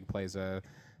 Kristen Wiig plays a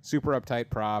super uptight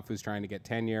prof who's trying to get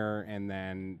tenure, and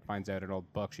then finds out an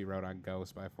old book she wrote on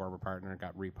ghosts by a former partner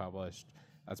got republished.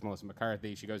 That's Melissa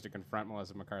McCarthy. She goes to confront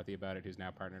Melissa McCarthy about it, who's now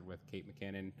partnered with Kate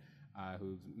McKinnon,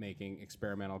 who's making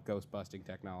experimental ghost busting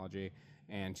technology.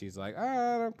 And she's like,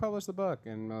 don't publish the book.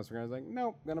 And Melissa McCarthy's like,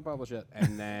 nope, gonna publish it.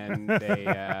 And then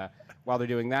they, while they're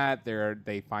doing that,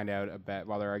 they find out about,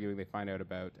 while they're arguing, they find out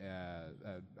about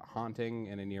a haunting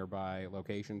in a nearby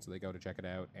location. So they go to check it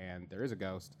out, and there is a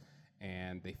ghost.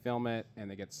 And they film it, and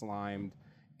they get slimed,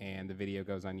 and the video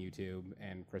goes on YouTube,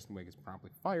 and Kristen Wiig is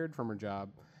promptly fired from her job.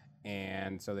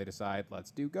 And so they decide,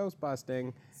 let's do ghost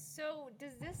busting. So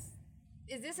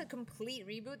is this a complete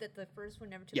reboot that the first one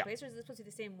never took Yeah. place, or is this supposed to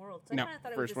be the same world? So No, I kinda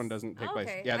thought it first was one just- doesn't take Oh, place.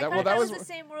 okay. Yeah, I that- kinda well, that thought it was the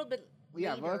same world, but Yeah,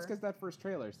 well, that's later. because that first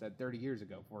trailer said 30 years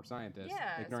ago for scientists,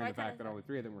 Yeah, so ignoring I the fact kinda that only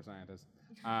 3 of them were scientists.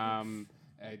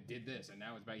 Did this, and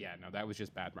now it's bad. Yeah, no, that was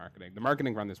just bad marketing. The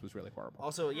marketing on this was really horrible.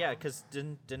 Also, yeah, because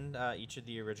didn't each of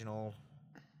the original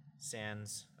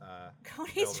Sans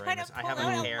Cody's Harold trying to Ramis- pull I have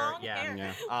out a a hair, long yeah. hair.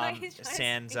 Yeah. While he's trying to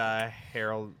Sans speak.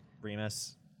 Harold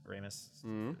Ramis.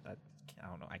 Mhm. I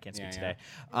don't know. I can't speak Yeah,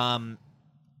 today.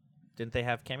 Didn't they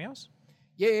have cameos?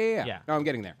 Yeah. Yeah. No, I'm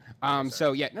getting there.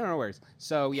 So yeah, no worries.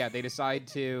 So yeah, they decide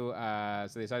to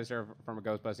start from a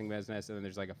ghost busting business, and then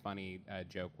there's like a funny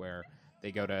joke where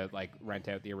they go to like rent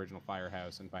out the original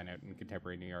firehouse and find out in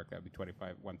contemporary New York that would be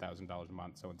 $1,000 a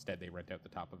month. So instead, they rent out the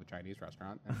top of a Chinese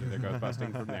restaurant and do their ghost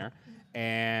busting from there.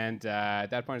 And at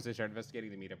that point, as they start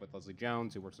investigating, they meet up with Leslie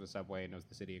Jones, who works at a Subway and knows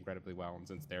the city incredibly well. And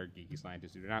since they're geeky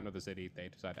scientists who do not know the city, they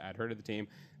decide to add her to the team,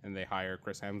 and they hire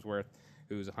Chris Hemsworth,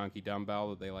 who's a hunky dumbbell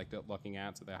that they liked looking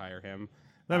at, so they hire him.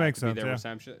 That makes to be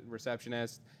sense, their yeah.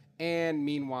 receptionist. And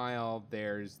meanwhile,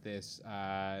 there's this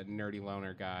nerdy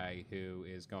loner guy who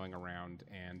is going around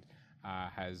and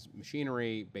has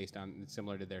machinery based on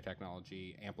similar to their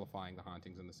technology, amplifying the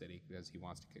hauntings in the city because he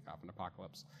wants to kick off an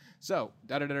apocalypse. So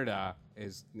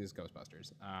is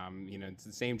Ghostbusters. It's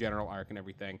the same general arc and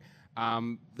everything.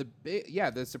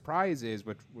 The surprise is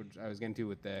which I was getting to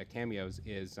with the cameos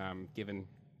is given.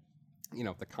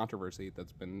 The controversy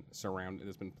that's been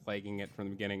plaguing it from the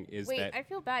beginning is Wait, that I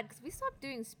feel bad because we stopped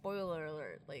doing spoiler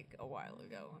alert like a while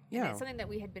ago. And Yeah. it's something that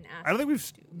we had been asked. I don't think we've.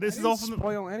 to do. This I is didn't all from the.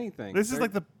 spoil anything. This is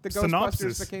like the Ghostbusters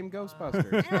synopsis. became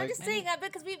Ghostbusters. And I'm Like, just saying that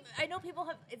because I know people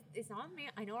have. It's not me.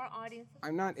 I know our audience.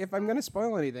 I'm not. If I'm gonna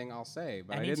spoil anything, I'll say.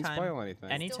 But I didn't spoil anything.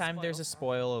 Anytime there's a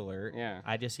spoiler alert, Yeah.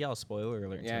 I just yell spoiler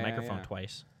alert into Yeah, the yeah, microphone yeah.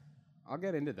 twice. I'll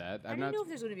get into that. I I'm don't not. know if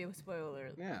there's going to be a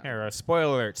spoiler. Yeah. Here,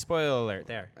 spoiler alert.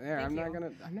 There. Yeah, Thank I'm not you.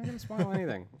 gonna spoil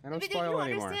anything. I don't But you spoil don't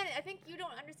anymore. understand. I think you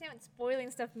don't understand what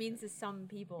spoiling stuff means to some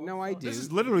people. No, I so- do. This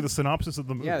is literally the synopsis of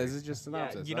the movie. Yeah, this is just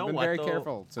synopsis. you know I've been what, very though?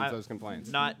 careful since I- those complaints.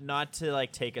 Not to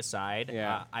like take a side.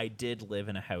 Yeah. I did live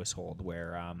in a household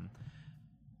where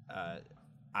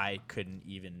I couldn't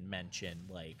even mention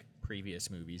like previous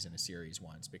movies in a series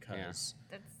once because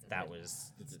that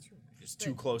was just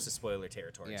too close to spoiler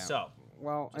territory. Yeah. So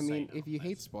Well, I Just so mean, you know, if you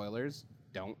hate spoilers,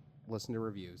 don't listen to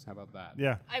reviews. How about that?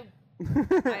 Yeah.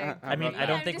 I mean, I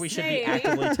don't I'm think we just should saying. be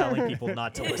actively telling people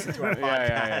not to listen to our podcast.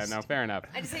 Yeah. No, fair enough.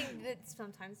 I'm just saying that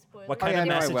sometimes spoilers. What kind yeah, of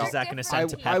no, I message will. is that going to I, send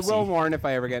to Pepsi? I will warn if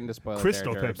I ever get into spoiler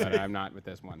Crystal territory, Pepsi. but I'm not with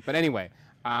this one. But anyway,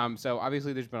 so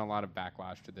obviously there's been a lot of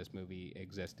backlash to this movie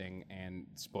existing and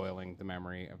spoiling the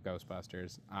memory of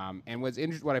Ghostbusters. And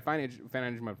what I find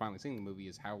interesting about finally seeing the movie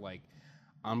is how like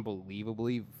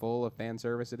unbelievably full of fan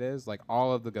service it is. Like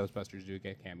all of the Ghostbusters do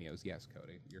get cameos. Yes,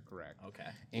 Cody, you're correct. Okay.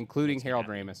 Including Harold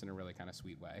Ramis in a really kind of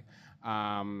sweet way,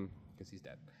 because he's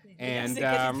dead. And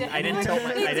I didn't tell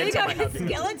my- I didn't tell my his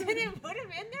skeleton and put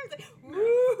him in there. It's like,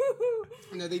 woo!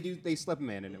 No, they do. They slip him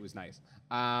in, and it was nice.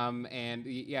 And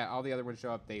yeah, all the other ones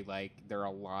show up. There are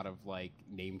a lot of like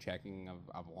name checking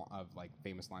of like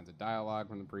famous lines of dialogue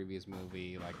from the previous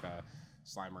movie, like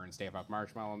Slimer and Stay Puft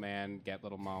Marshmallow Man get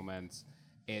little moments.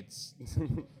 It's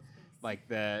like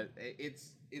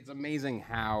it's amazing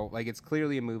how like it's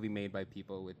clearly a movie made by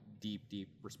people with deep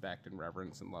respect and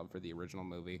reverence and love for the original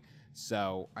movie.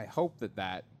 So I hope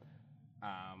that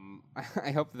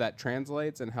I hope that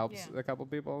translates and helps Yeah. a couple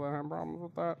people that have problems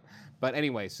with that. But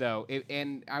anyway, so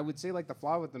and I would say like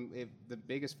the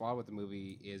biggest flaw with the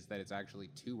movie is that it's actually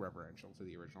too reverential to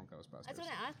the original Ghostbusters. That's what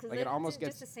I asked. Like it almost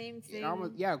gets just the same thing.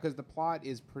 because the plot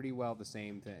is pretty well the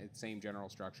same general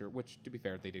structure. Which, to be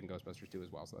fair, they did in Ghostbusters 2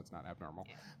 as well, so that's not abnormal.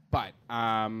 Yeah. But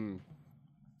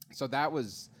so that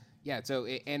was. Yeah, so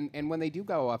and when they do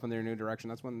go off in their new direction,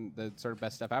 that's when the sort of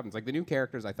best stuff happens. Like the new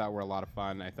characters, I thought were a lot of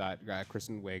fun. I thought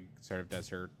Kristen Wiig sort of does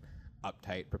her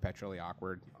uptight, perpetually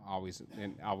awkward, always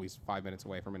 5 minutes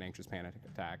away from an anxious panic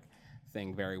attack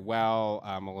thing very well.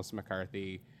 Melissa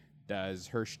McCarthy does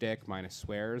her shtick minus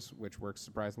swears, which works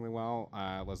surprisingly well.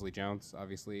 Leslie Jones,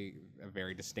 obviously a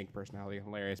very distinct personality,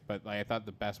 hilarious. But like, I thought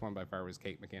the best one by far was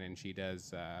Kate McKinnon. She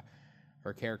does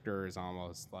her character is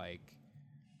almost like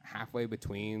halfway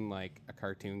between like a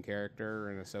cartoon character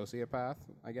and a sociopath,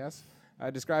 I guess I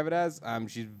describe it as.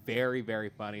 She's very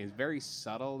funny. It's very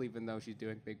subtle, even though she's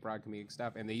doing big, broad comedic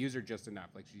stuff. And they use her just enough.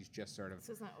 Like she's just sort of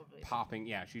So it's not overly popping.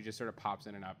 Yeah, she just sort of pops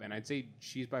in and up. And I'd say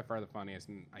she's by far the funniest.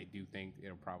 And I do think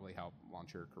it'll probably help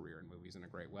launch her career in movies in a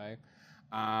great way.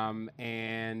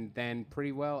 And then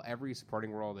pretty well every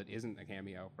supporting role that isn't a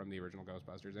cameo from the original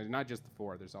Ghostbusters, and not just the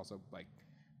four. There's also like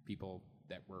people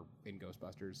that were in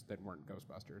Ghostbusters that weren't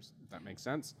Ghostbusters, if that makes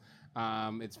sense.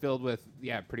 It's filled with,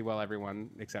 pretty well everyone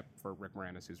except for Rick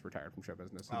Moranis, who's retired from show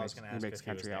business. I was gonna ask makes if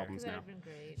he was country there. albums That would now. have been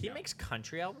great. He makes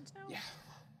country albums now? Yeah,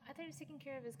 I thought he was taking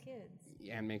care of his kids.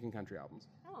 and making country albums.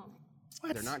 Oh.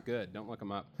 They're not good. Don't look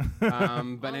them up. But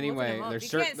I'm looking anyway, them up. they're, You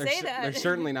can't say that. they're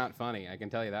certainly not funny. I can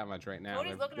tell you that much right now.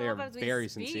 Cody's looking They them are up as we very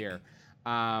speak. sincere.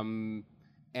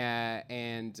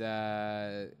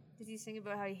 Does he sing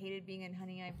about how he hated being in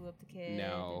Honey, I Blew Up the Kid?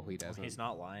 No, he doesn't. He's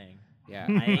not lying. Yeah,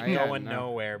 I ain't yeah, going no.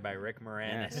 nowhere by Rick Yeah,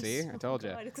 Moranis. see, I told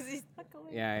you. Because he's not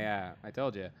going. Yeah, I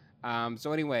told you.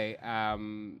 So anyway,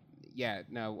 Paul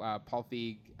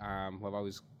Feig, who I've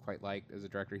always quite liked as a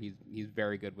director, he's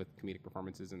very good with comedic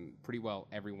performances, and pretty well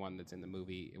everyone that's in the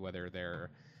movie, whether they're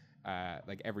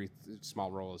like every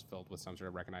small role is filled with some sort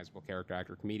of recognizable character,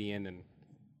 actor, comedian, and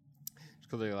there's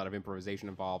clearly a lot of improvisation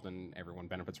involved, and everyone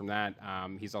benefits from that.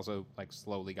 He's also like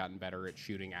slowly gotten better at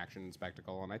shooting action and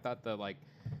spectacle, and I thought the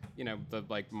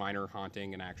minor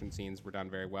haunting and action scenes were done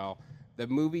very well. The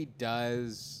movie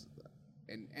does,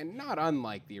 and not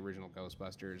unlike the original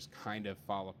Ghostbusters, kind of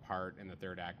fall apart in the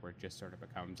third act, where it just sort of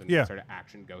becomes a sort of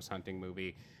action ghost hunting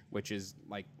movie, which is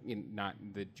like not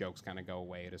the jokes kind of go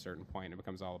away at a certain point. It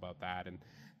becomes all about that, and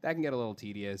that can get a little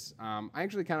tedious. I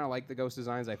actually kind of like the ghost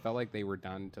designs. I felt like they were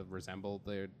done to resemble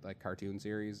the like cartoon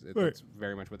series. That's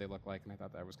very much what they look like, and I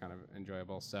thought that was kind of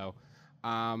enjoyable. So.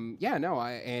 And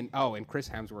Chris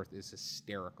Hemsworth is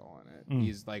hysterical in it.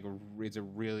 He's like it's a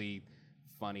really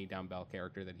funny dumbbell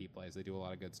character that he plays. They do a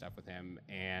lot of good stuff with him,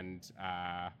 and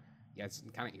it's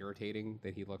kind of irritating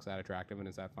that he looks that attractive and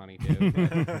is that funny too.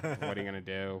 But what are you gonna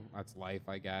do? That's life,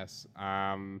 I guess.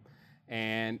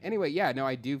 And anyway,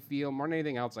 I do feel more than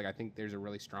anything else, like I think there's a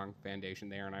really strong foundation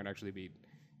there, and I'd actually be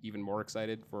even more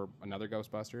excited for another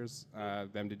Ghostbusters,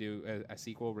 them to do a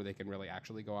sequel where they can really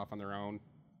actually go off on their own.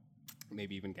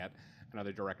 Maybe even get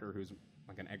another director who's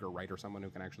like an Edgar Wright or someone who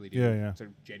can actually do Yeah. sort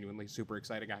of genuinely super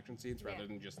exciting action scenes rather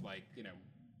than just like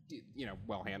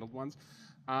well handled ones.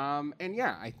 And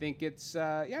yeah, I think it's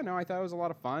I thought it was a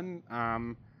lot of fun.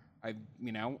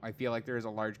 I feel like there is a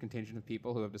large contingent of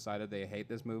people who have decided they hate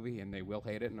this movie and they will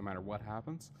hate it no matter what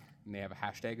happens, and they have a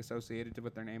hashtag associated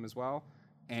with their name as well.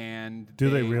 And Do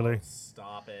they really?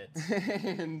 Stop it.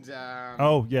 And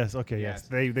Oh yes, okay, yes.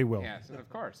 yes, they will. yes, of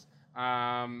course.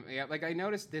 Like I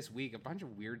noticed this week a bunch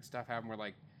of weird stuff happened where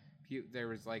like there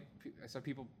was like I saw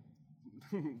people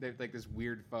there's like this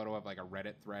weird photo of like a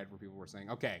Reddit thread where people were saying,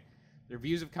 okay, the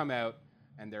reviews have come out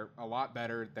and they're a lot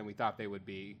better than we thought they would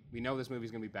be. We know this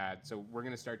movie's gonna be bad, so we're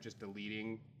gonna start just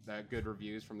deleting the good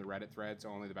reviews from the Reddit thread, so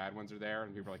only the bad ones are there.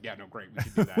 And people are like, yeah, no, great, we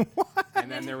should do that. And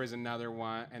then there was another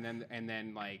one, and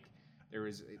then like there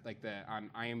was like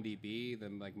on IMDb the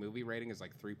like movie rating is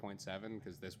like 3.7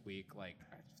 because this week like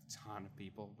a ton of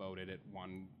people voted it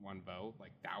one vote,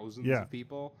 like thousands of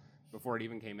people before it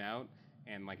even came out.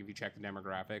 And like if you check the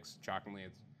demographics, shockingly,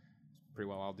 it's pretty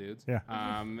well all dudes. Yeah.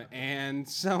 And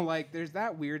so like there's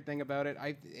that weird thing about it.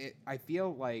 I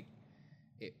feel like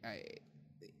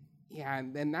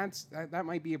and then that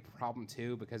might be a problem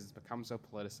too because it's become so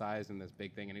politicized and this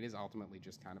big thing, and it is ultimately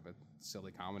just kind of a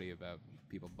silly comedy about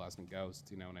people busting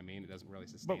ghosts. You know what I mean? It doesn't really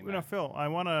sustain. But Phil, I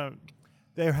want to.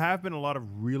 There have been a lot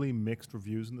of really mixed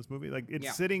reviews in this movie. Like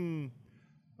it's sitting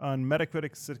on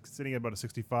Metacritic, sitting at about a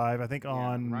 65. I think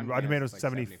on Rotten Tomatoes, like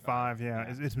 75. 75. Yeah,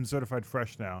 it's been certified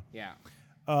fresh now. Yeah.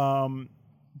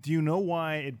 Do you know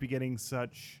why it be getting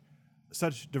such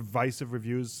divisive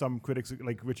reviews? Some critics,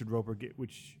 like Richard Roper,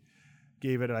 which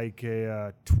gave it like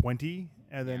a 20,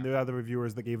 and then there are other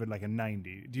reviewers that gave it like a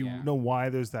 90. Do you know why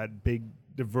there's that big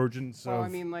divergence? Well, I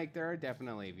mean, like there are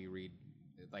definitely, if you read,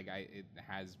 like it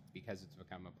has, because it's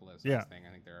become a politicized thing.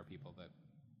 I think there are people that,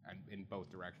 in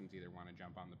both directions, either want to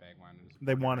jump on the bandwagon.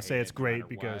 They want to say it's great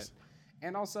because,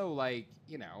 and also like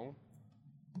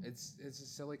it's a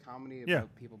silly comedy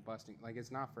about people busting. Like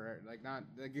it's not for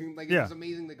it was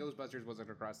amazing that Ghostbusters was an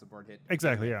across the board hit.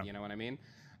 Exactly. Yeah. You know what I mean?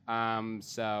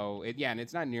 So and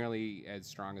it's not nearly as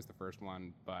strong as the first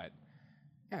one, but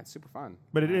yeah, it's super fun.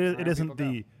 But it isn't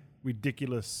the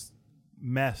ridiculous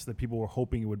mess that people were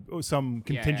hoping it would. Some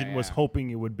contingent was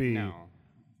hoping it would be.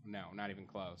 No, not even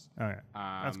close. All right,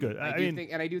 that's good. I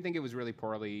do think it was really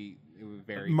poorly. It was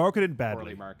very marketed badly.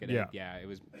 Poorly marketed. Yeah, it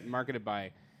was marketed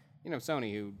by,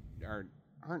 Sony, who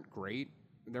aren't great.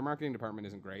 Their marketing department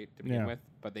isn't great to begin with,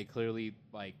 but they clearly,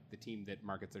 like the team that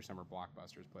markets their summer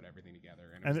blockbusters, put everything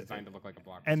together, and it was designed to look like a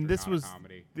blockbuster. And this was a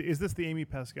comedy. Is this the Amy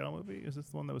Pascal movie? Is this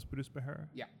the one that was produced by her?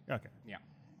 Yeah. Okay.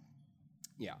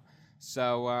 Yeah.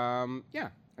 So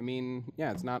I mean,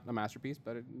 it's not a masterpiece,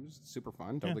 but it was super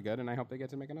fun, totally good, and I hope they get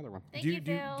to make another one. Thank Do you,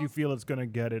 Phil. you feel it's going to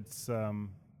get its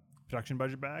production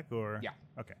budget back, or Yeah.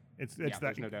 Okay, it's Yeah, that.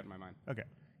 there's no doubt in my mind. Okay.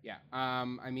 Yeah.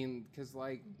 I mean, because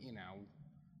I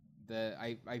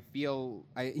feel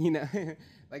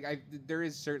there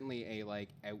is certainly a like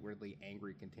outwardly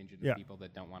angry contingent of people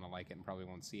that don't want to like it and probably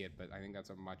won't see it, but I think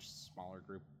that's a much smaller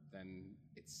group than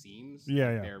it seems.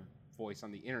 Their voice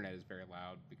on the internet is very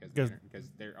loud because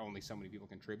there are only so many people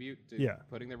contribute to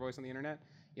putting their voice on the internet.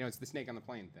 It's the Snake on the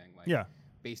Plane thing. Like,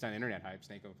 based on internet hype,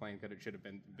 Snake on the Plane should have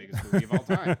been the biggest movie of all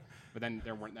time, but then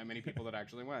there weren't that many people that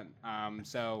actually went.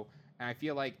 And I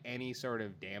feel like any sort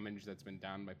of damage that's been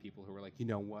done by people who are like, you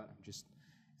know what, it's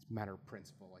a matter of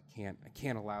principle. I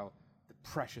can't allow the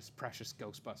precious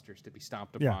Ghostbusters to be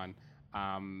stomped upon.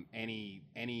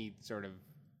 Any sort of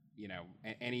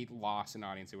any loss in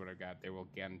audience they would have got, they will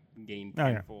gain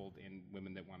tenfold in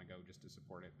women that want to go just to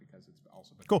support it because it's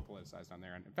also been politicized on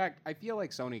there. And in fact, I feel like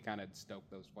Sony kind of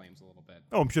stoked those flames a little bit.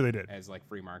 Oh, I'm sure they did. As like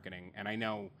free marketing. And I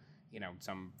know,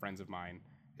 some friends of mine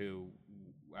who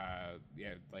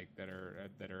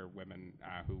that are women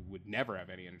who would never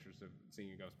have any interest of seeing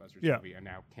a Ghostbusters movie and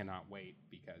now cannot wait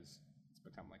because it's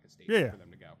become like a statement for them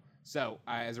to go. So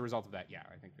as a result of that,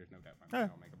 I think there's no doubt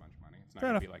they'll make a bunch of money. It's not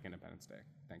going to be like Independence Day,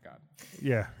 thank God.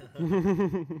 Yeah.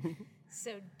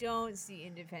 So don't see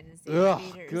Independence Day. Ugh,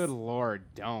 theaters. good Lord,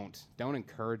 don't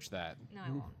encourage that. No, I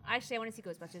won't. Actually, I want to see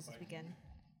Ghostbusters this weekend.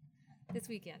 This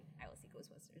weekend, I will see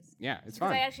Ghostbusters. Yeah, it's fun.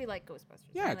 fun. I actually like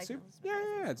Ghostbusters. Yeah, it's super,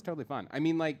 it's totally fun. I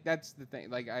mean, like that's the thing.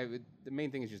 Like, the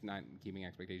main thing is just not keeping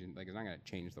expectations. Like, it's not going to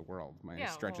change the world. By a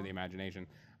stretch of the imagination.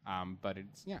 But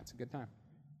it's a good time.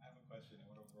 I have a question.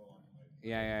 I want to roll on it.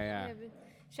 Yeah.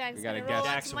 Shag's We gotta gonna get roll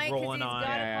Jack's on Mike 'cause rolling he's on. got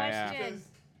Yeah. a question.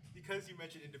 Because you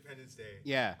mentioned Independence Day.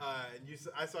 Yeah. And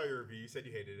I saw your review. You said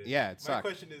you hated it. Yeah, it My sucked.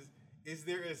 question is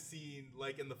there a scene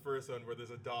like in the first one where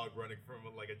there's a dog running from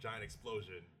like a giant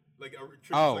explosion? Like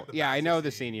I know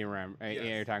the scene you remember. Yes.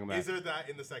 You're talking about. Is there that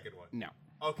in the second one? No.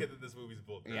 Okay, then this movie's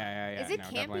bull crap. Yeah. Is it no,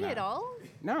 definitely campy at not. all?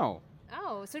 No.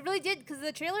 Oh, so it really did, because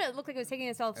the trailer it looked like it was taking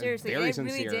itself seriously. Very It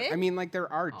sincere. really did. I mean, like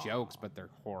there are jokes, but they're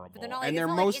horrible, they're not like- and it's they're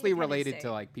not like mostly Independence related Day.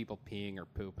 to like people peeing or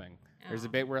pooping. There's a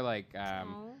Oh. bit where like,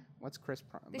 Oh. what's Chris?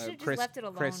 They should've just Chris, left it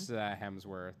alone. Chris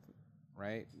Hemsworth,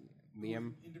 right?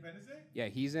 Liam. Independence Day? Yeah,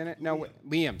 he's in it. No,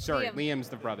 Liam. Sorry, Liam. Liam's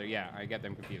the brother. Yeah, I get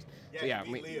them confused. So Yeah, yeah,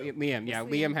 you mean Liam. Yeah,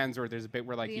 It's Liam Liam. Hemsworth. There's a bit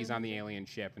where like he's Liam on the alien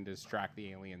ship, and to distract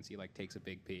the aliens, he like takes a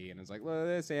big pee, and it's like, look at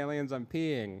this, aliens, I'm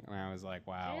peeing. And I was like,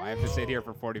 wow, I have to sit here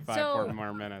for 45 So,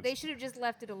 more minutes. They should have just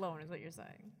left it alone, is what you're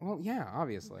saying. Well, yeah,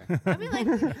 obviously. I mean, like,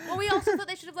 well, we also thought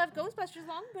they should have left Ghostbusters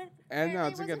alone, but And no,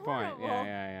 apparently it's a it good wasn't point. horrible.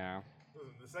 Yeah.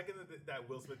 Listen, the second that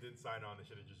Will Smith didn't sign on, they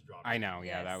should have just dropped I it. know.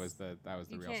 Yeah, that Yes. was the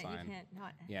You real can't, sign. you can't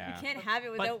not. Yeah. You can't have it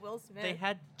But without Will Smith. They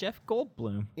had Jeff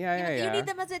Goldblum. Yeah. You need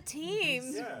them as a team.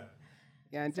 Yeah.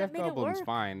 Yeah, and So Jeff it made it Goldblum's work.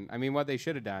 fine. I mean, what they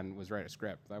should have done was write a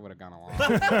script. That would have gone a long way.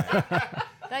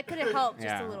 That could have helped just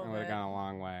Yeah, a little it would have bit. gone a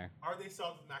long way. Are they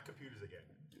solved with Mac computers again?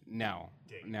 No.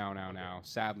 Dang. No.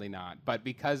 Sadly not. But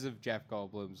because of Jeff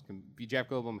Goldblum's, Jeff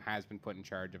Goldblum has been put in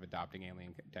charge of adopting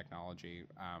alien technology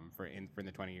for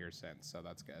the 20 years since. So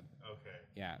that's good. Okay.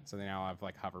 Yeah. So they now have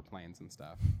like hover planes and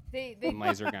stuff They and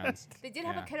laser guns. They did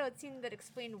have Yeah. a cutout scene that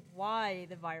explained why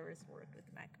the virus worked with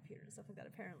the Mac computer and stuff like that,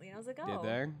 apparently. And I was like, oh.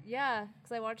 they? Yeah,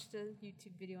 because I watched a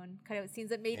YouTube video on cutout scenes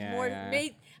that made Yeah.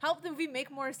 helped the movie make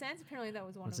more sense. Apparently, that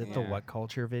was one Was of it them. the What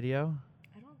Culture video?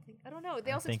 I don't know.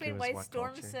 They also think it explained was why What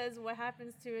Storm Culture. says what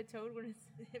happens to a toad when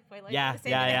it's hit by lightning. Yeah, the same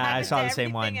yeah, thing that yeah. I happens saw to the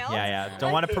same one. everything Yeah, else. yeah.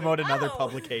 Don't want to promote another Oh.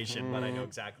 publication, but I know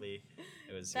exactly.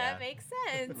 It was. That yeah. makes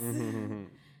sense.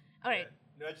 All right.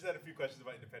 No, I just had a few questions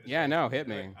about Independence Yeah, Day. no, hit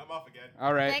Anyway, me. I'm off again.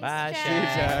 All right. Thanks, Bye,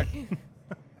 Jack.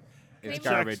 It's Check.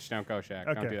 garbage. Don't go, Shaq.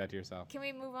 Don't Okay. do that to yourself. Can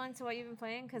we move on to what you've been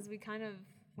playing? Because we kind of.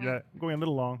 Yeah, going a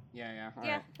little long. Yeah. All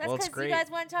Yeah, right. that's Well, it's because you great.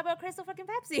 guys want to talk about Crystal fucking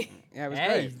Pepsi. Yeah, it was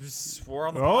Hey, great. you swore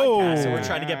on the Oh. podcast, so we're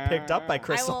trying to get picked up by I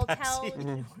Crystal will tell. Pepsi.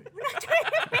 We're not trying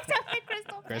to pick up my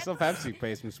Crystal. Crystal Pepsi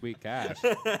pays some sweet cash.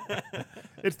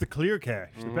 It's the clear cash,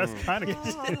 the best kind of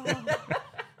cash.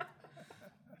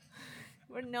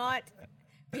 We're not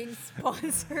being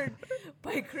sponsored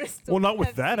by Crystal. Well, not with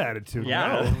Pepsi. that attitude. Yeah.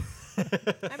 No.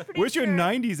 I'm pretty Where's sure your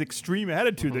 90s extreme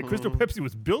attitude that Crystal Pepsi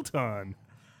was built on?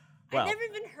 Well. I've never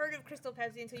even heard of Crystal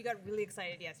Pepsi until you got really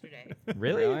excited yesterday.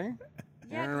 Really? Really? You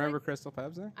Yeah, don't 'cause remember I- Crystal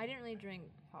Pepsi? I didn't really drink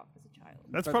pop as a child.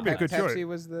 That's But probably a good Pepsi choice.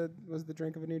 was the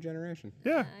drink of a new generation.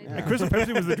 Yeah. Yeah. And Crystal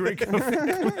Pepsi was the drink of the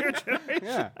clear generation.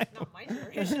 Yeah. Not my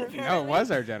generation. No, it apparently.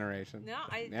 was our generation. No,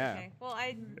 Yeah. Okay. Well,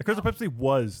 I. Crystal Pepsi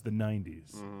was the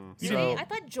 90s. Really? I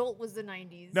thought Jolt was the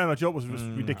 90s. No, Jolt was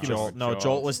ridiculous. Jolt. No, Jolt.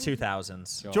 Jolt was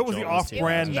 2000s. Jolt was the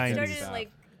off-brand It 90s. started in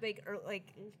stuff.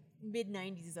 like mid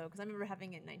 90s though, because I remember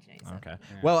having it in 1997. Okay.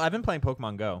 Yeah. Well, I've been playing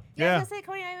Pokemon Go. Yeah, Yeah. I was gonna say,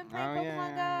 Cody, I've been playing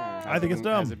Pokemon Go. I think it's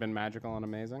dumb. Has it been magical and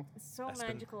amazing? It's so That's been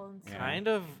magical. And so Yeah. Kind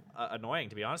of annoying,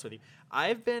 to be honest with you.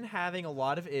 I've been having a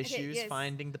lot of issues yes.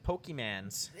 finding the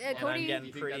Pokemans. Yeah, and Cody- I'm You getting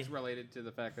think pretty. that's related to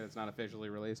the fact that it's not officially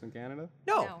released in Canada?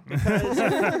 No, No. because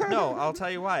no, I'll tell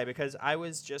you why. Because I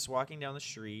was just walking down the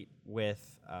street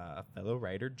with a fellow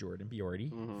writer, Jordan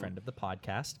Biordi, friend of the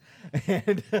podcast,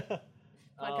 and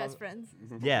podcast friends.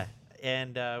 yeah,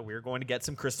 and we were going to get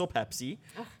some Crystal Pepsi,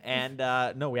 and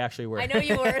no, we actually were. I know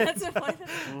you were. That's the funny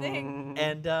thing.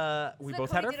 and we So both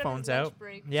Cody had our did it on his phones lunch out.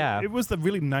 break. Yeah, It was the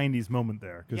really 90s moment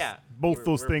there. 'Cause yeah, both we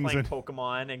those were things. playing Are,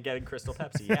 Pokemon and getting Crystal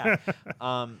Pepsi.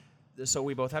 Yeah. So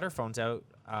we both had our phones out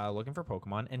looking for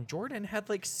Pokemon, and Jordan had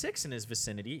like 6 in his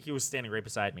vicinity. He was standing right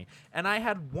beside me, and I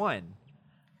had 1.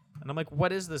 And I'm like,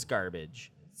 what is this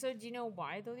garbage? So do you know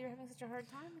why though you're having such a hard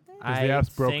time with it? Is the app's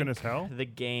broken think as hell? The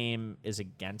game is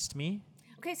against me,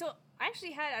 Okay, so I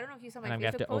actually had, I don't know if you saw my and I'm Facebook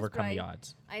gonna have to post, overcome but the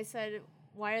odds. I said,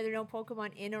 why are there no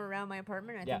Pokemon in or around my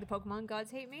apartment? I Yeah. think the Pokemon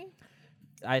gods hate me.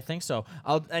 I think so.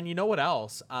 And you know what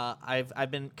else? I've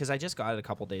been, because I just got it a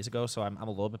couple days ago, so I'm a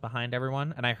little bit behind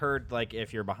everyone. And I heard like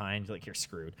if you're behind, like you're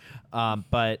screwed.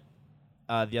 But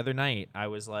the other night I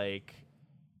was like,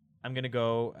 I'm gonna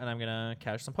go and I'm gonna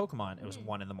catch some Pokemon. It was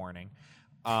 1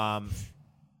 a.m.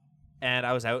 And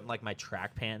I was out in like my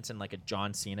track pants and like a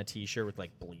John Cena T-shirt with like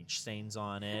bleach stains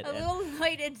on it. A and- little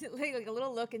light into, like a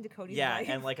little look into Cody's yeah, life.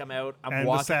 and like I'm out. I'm and the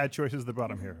walking. sad choices that brought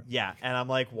him here. Yeah, and I'm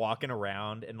like walking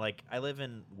around, and like I live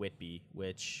in Whitby,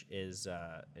 which is,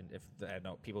 and if I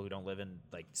know people who don't live in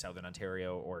like Southern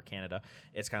Ontario or Canada,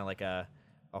 it's kind of like a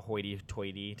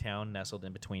hoity-toity town nestled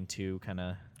in between two kind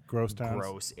of Gross towns.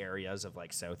 gross areas of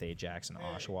like South Ajax and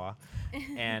Oshawa,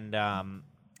 and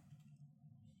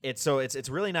it's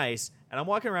really nice, and I'm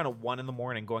walking around at 1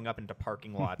 a.m. going up into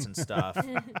parking lots and stuff,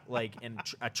 like in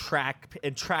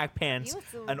track pants,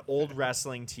 an old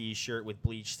wrestling T-shirt with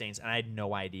bleach stains, and I had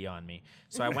no ID on me.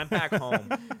 So I went back home,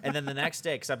 and then the next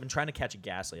day, because I've been trying to catch a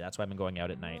Gasly, that's why I've been going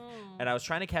out at night, and I was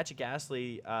trying to catch a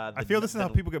Gasly. I feel this is how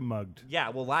people get mugged. Yeah,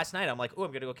 well, last night I'm like, oh,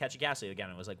 I'm gonna go catch a Gasly again.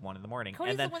 It was like 1 a.m.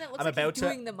 Cody's and then the one that looks I'm like about he's to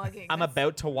doing the mugging. I'm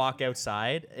about to walk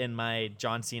outside in my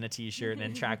John Cena T-shirt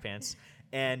and track pants,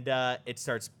 and it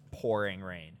starts pouring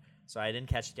rain. So I didn't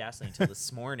catch Gasly until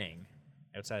this morning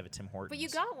outside of a Tim Hortons. But you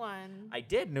got one. I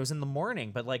did, and it was in the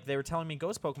morning. But like they were telling me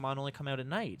Ghost Pokemon only come out at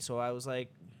night. So I was like,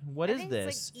 "What I is think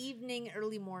this?" It's like evening,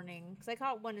 early morning. Because I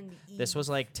caught one in the evening. This was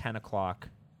like 10 o'clock.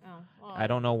 Oh, well, I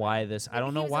don't know why this. I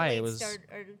don't know why it was.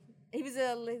 He was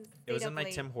a. It was in my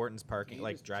Tim Hortons parking You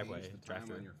like just driveway. change the Drive time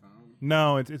through. on your phone.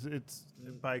 No, it's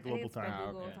by I think global it's by time.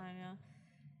 Google okay. time, yeah.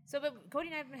 So, but Cody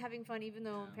and I have been having fun, even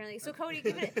though apparently. So, Cody,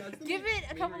 give it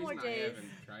a couple more days. I haven't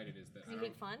tried it is that You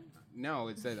hate fun? No,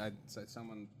 it said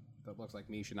someone that looks like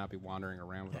me should not be wandering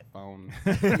around with a phone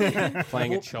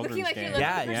playing a children's Looking like game. you're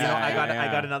Yeah, looking you for know, something.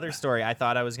 I got another story. I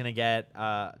thought I was gonna get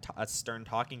a stern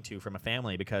talking to from a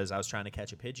family because I was trying to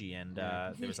catch a Pidgey, and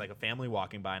there was like a family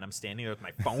walking by, and I'm standing there with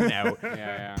my phone out,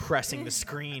 Yeah. pressing the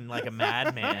screen like a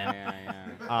madman.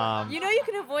 Yeah. You know you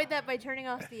can avoid that by turning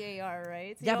off the AR,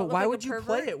 right? So you Yeah, don't but look why like would a you pervert.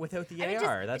 play it without the I mean,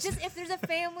 AR? It's just if there's a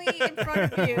family in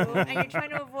front of you and you're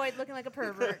trying to avoid looking like a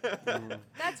pervert.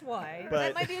 That's why.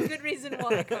 That might be a good reason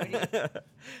why, Cody.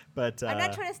 But I'm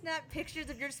not trying to snap pictures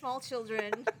of your small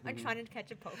children. I'm trying to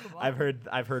catch a Pokemon.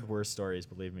 I've heard worse stories,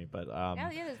 believe me. But Yeah,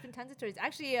 there's been tons of stories.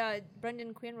 Actually,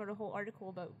 Brendan Quinn wrote a whole article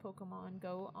about Pokemon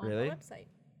Go on Really? the website.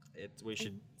 we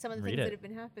should Some of the read things it. that have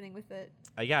been happening with it.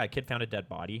 Yeah, a kid found a dead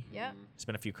body. Yeah. There's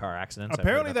been a few car accidents. I've heard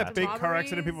Apparently, about that big car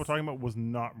accident Robberies. people were talking about was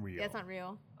not real. Yeah, it's not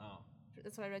real. Oh,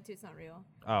 That's what I read too. It's not real.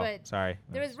 oh, But sorry.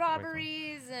 there was That's way cool.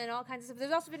 robberies and all kinds of stuff.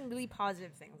 There's also been really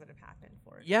positive things that have happened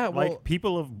for it. Yeah, well, Like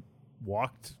people have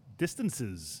walked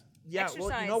distances. yeah, Exercise,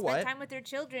 well, you know spent what? time with their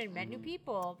children, met new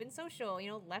people, been social,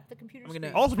 left the computer I'm gonna-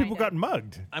 screen. Also, people kinda. got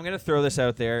mugged. I'm gonna throw this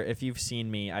out there. If you've seen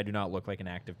me, I do not look like an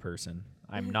active person.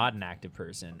 I'm not an active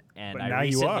person, and But I now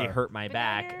you recently are. hurt my But now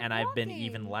back, you're and I've been walking.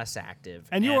 even less active.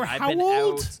 And you were I've how been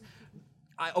old?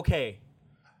 Okay,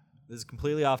 this is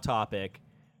completely off topic.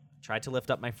 Tried to lift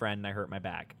up my friend, and I hurt my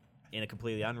back. In a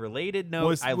completely unrelated note,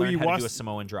 Was- I were learned you how to do a was-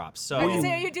 Samoan drop. I So was gonna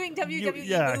say, are you doing WWE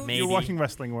yeah, moves? you Maybe. were watching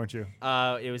wrestling, weren't you?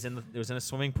 it was in a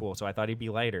swimming pool, so I thought he'd be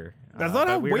lighter. That's not but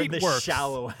how we were in weight the works.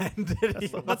 shallow end.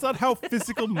 That's not how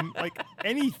physical like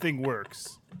anything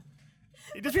works.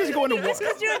 Just because you go into Just water,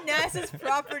 because you're on NASA's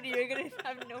property, you're gonna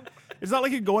have no. it's not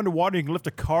like you go into water and you can lift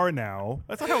a car now.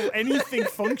 That's not how anything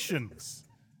functions.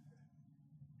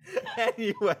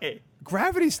 Anyway,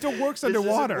 Gravity still works this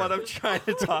underwater. isn't what I'm trying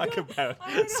to talk about.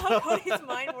 I don't know how Cody's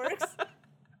mind works.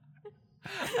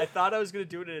 I thought I was gonna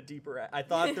do it in a deeper. I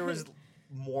thought there was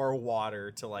more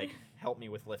water to like help me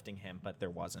with lifting him, but there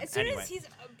wasn't. As soon Anyway. as he's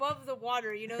above the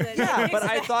water, you know that. Yeah, he's but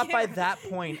I back thought by there. that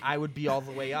point I would be all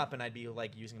the way up and I'd be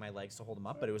like using my legs to hold him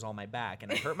up, but it was all my back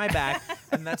and I hurt my back,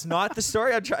 and that's not the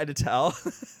story I'm trying to tell.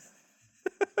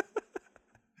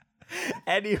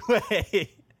 Anyway,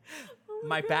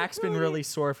 my back's been really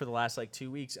sore for the last like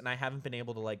 2 weeks, and I haven't been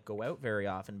able to like go out very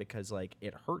often because like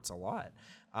it hurts a lot.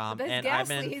 Those And gas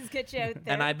leads get you out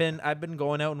there. and I've been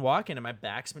going out and walking, and my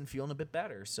back's been feeling a bit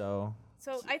better. So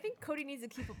So I think Cody needs to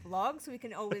keep a blog so we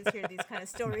can always hear these kind of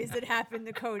stories that happen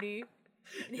to Cody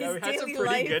in his yeah, we had some daily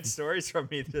pretty life. good stories from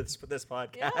me this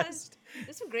podcast. Yeah,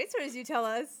 there's some great stories you tell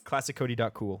us.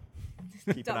 ClassicCody.cool.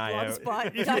 Keep an eye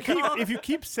out. If you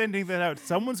keep sending that out,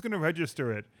 someone's going to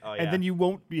register it, Oh, and yeah. then you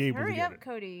won't be able to Hurry get up, it.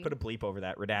 Cody. Put a bleep over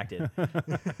that. Redacted.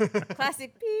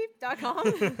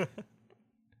 ClassicBeep.com.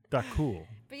 That cool.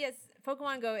 But yes,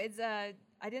 Pokemon Go. It's I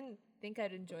didn't think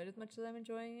I'd enjoy it as much as I'm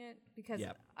enjoying it because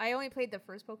Yep. I only played the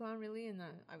first Pokemon really, and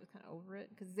I was kind of over it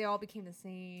because they all became the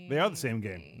same. They are the same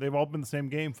game. thing. They've all been the same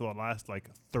game for the last like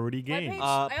 30 Well, I games. played-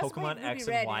 I also Pokemon played X Ruby and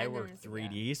Red, Y and were then there's-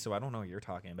 3D, so I don't know what you're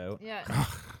talking about. Yeah,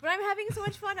 but I'm having so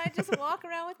much fun. I just walk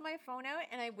around with my phone out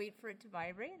and I wait for it to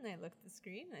vibrate, and then I look at the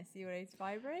screen and I see what it's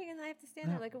vibrating, and then I have to stand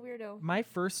there like a weirdo. My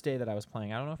first day that I was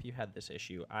playing, I don't know if you had this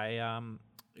issue.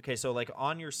 Okay, so like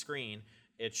on your screen,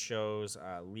 it shows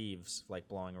leaves like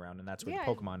blowing around, and that's where Yeah,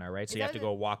 the Pokemon are, right? So it you have to doesn't-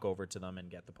 go walk over to them and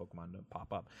get the Pokemon to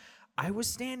pop up. I was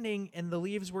standing, and the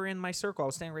leaves were in my circle. I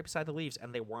was standing right beside the leaves,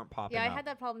 and they weren't popping Yeah, I up. had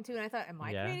that problem too, and I thought, am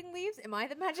I Yeah. creating leaves? Am I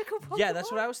the magical Pokemon? Yeah, that's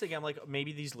what I was thinking. I'm like,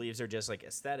 maybe these leaves are just like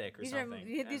aesthetic or These something.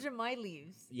 these are my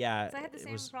leaves. Yeah, 'Cause I had the it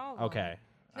same was- problem. Okay.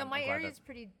 No, I'm my glad area's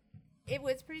pretty. It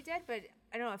was pretty dead, but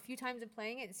I don't know. A few times in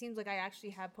playing it, it seems like I actually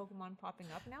have Pokemon popping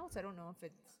up now. So I don't know if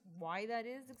it's why that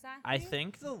is exactly. I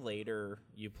think the later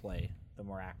you play, the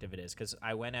more active it is. Because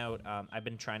I went out. I've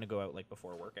been trying to go out like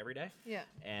before work every day. Yeah.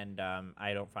 And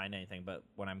I don't find anything. But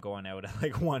when I'm going out at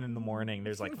like 1 in the morning,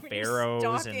 there's like When you're pharaohs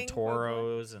stalking and Pokemon.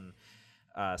 toros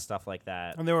and stuff like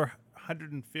that. And there were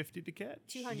 150 to catch.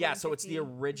 250, Yeah, so it's the isn't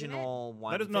it? original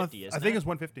That is not. 150, I isn't think it? it's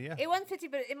 150. Yeah. It 150,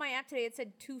 but in my app today it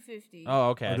said 250. Oh,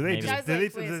 okay. Do they maybe. I just was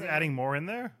like, do wait a they second. adding more in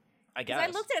there? I Because guess.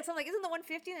 I looked at it, so I'm like, isn't the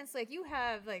 150? And it's like you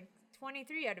have like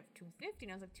 23 out of 250.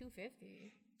 And I was like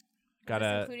 250.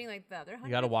 Gotta including like the other 100.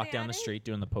 you gotta walk they down the added? street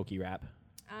doing the pokey rap.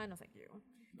 No, thank you.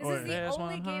 This Oh, is the There's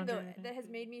only game 100. that has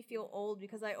made me feel old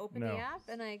because I opened No. the app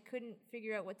and I couldn't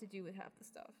figure out what to do with half the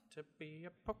stuff. To be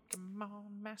a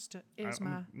Pokemon master is I-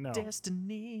 my no.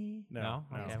 destiny. No, no.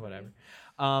 Okay, That's whatever.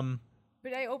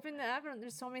 But I opened the app and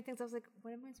there's so many things. I was like,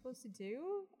 what am I supposed to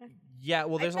do? Yeah,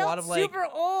 well, there's I a felt lot of like. super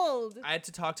old. I had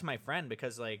to talk to my friend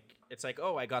because like it's like,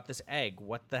 oh, I got this egg.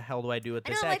 What the hell do I do with I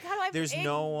this know, egg? like, how do I there's egg-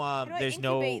 no how do I there's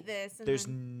no incubate this? And there's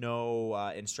then- no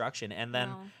instruction. And then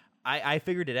No. I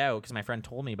figured it out because my friend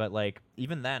told me. But like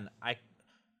even then,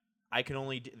 I can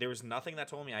only there was nothing that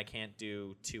told me I can't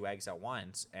do 2 eggs at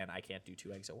once, and I can't do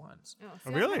 2 eggs at once. Oh, Oh, see,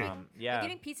 I'm really? having- Yeah. I'm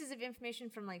getting pieces of information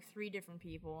from like 3 different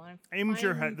people. And I'm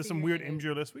Imgur finally there's some weird figuring it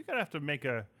out. Imgur list. We gotta have to make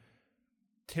a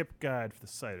tip guide for the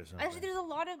site or something. Actually, there's a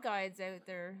lot of guides out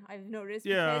there. I've noticed.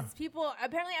 Yeah. Because people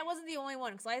apparently I wasn't the only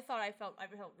one because I thought I felt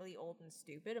really old and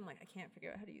stupid. I'm like I can't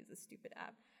figure out how to use this stupid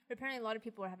app. But apparently a lot of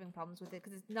people are having problems with it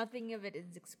because nothing of it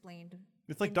is explained.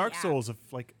 It's like in the Dark app. Souls of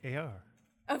like AR.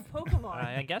 Of Pokemon.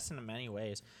 I guess in many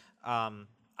ways. I'm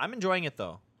enjoying it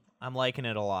though. I'm liking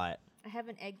it a lot. I have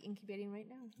an egg incubating right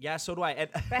now. Yeah, so do I. And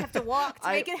But I have to walk to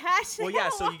make it hatch. Well, I yeah,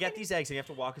 gotta so you walk get in. these eggs and you have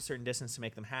to walk a certain distance to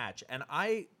make them hatch. And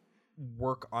I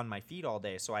work on my feet all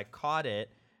day, so I caught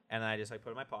it and I just like put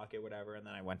it in my pocket, whatever, and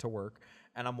then I went to work.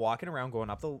 And I'm walking around, going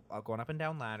up and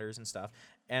down ladders and stuff.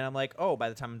 And I'm like, oh, by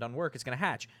the time I'm done work, it's gonna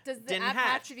hatch. Does the Didn't app have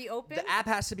hatch. to be open? The app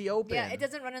has to be open. Yeah, it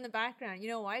doesn't run in the background. You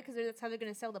know why? Because that's how they're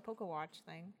gonna sell the PokeWatch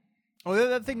thing. Oh,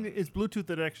 that thing is Bluetooth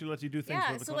that actually lets you do things.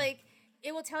 Yeah, with the so phone. like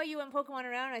it will tell you when Pokemon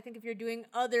are around. I think if you're doing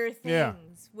other things, Yeah.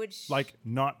 which like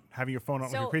not having your phone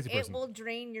on like so a crazy it person. will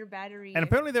drain your battery. And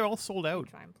apparently they're all sold out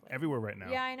try and play. everywhere right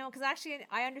now. Yeah, I know. Because actually,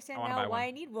 I understand I wanna now buy why one.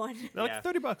 I need one. They're Yeah. like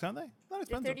 $30, aren't they? Not They're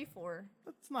expensive. 34.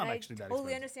 That's not And actually I that totally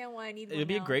expensive. understand why I need It one. would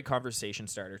be a now. great conversation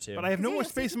starter too. But I have no Yeah, more see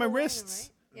space in my people wearing them,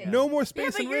 wrists. right? Yeah. No more Yeah,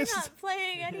 space but in you're wrists. not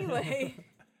playing anyway.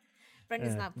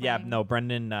 Brendan's not playing. yeah, no,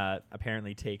 Brendan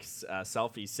apparently takes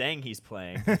selfies saying he's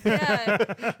playing.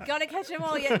 Yeah, gotta catch them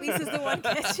all. Yet Lisa's the one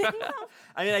catching them.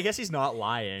 I mean, I guess he's not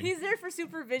lying. He's there for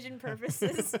supervision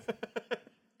purposes.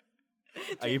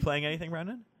 Are you playing anything,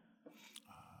 Brendan?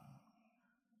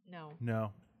 No.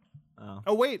 No. Oh.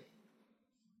 Oh wait.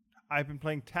 I've been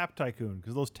playing Tap Tycoon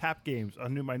because those tap games are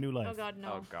my new life. Oh God,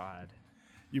 no. Oh God.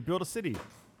 You build a city.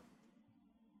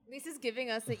 Lisa's giving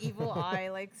us the evil eye,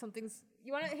 like something's.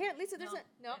 You want to here, Lisa? There's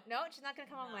no. She's not gonna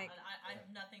come on mic. I have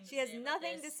nothing to She has say about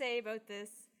nothing to this. say about this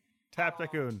Tap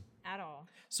Tycoon. at all.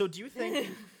 So do you think?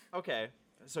 Okay,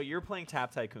 so you're playing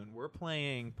Tap Tycoon. We're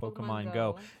playing Pokemon, Pokemon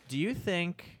Go. Go. Do you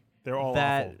think They're all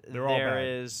that awful. They're all there bad.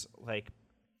 is like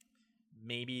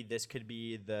maybe this could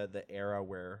be the era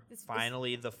where This-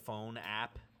 finally the phone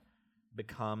app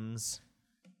becomes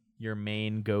your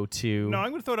main go-to? No, I'm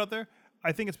going to throw it out there.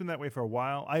 I think it's been that way for a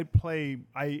while.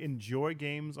 I enjoy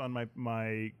games on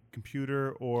my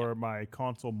computer or my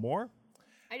console more.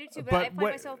 I do too, but, But I find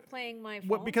what- myself playing my phone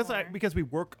What because more. because we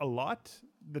work a lot.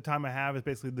 The time I have is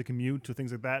basically the commute to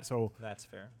things like that. So That's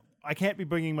fair. I can't be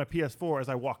bringing my PS4 as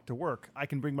I walk to work. I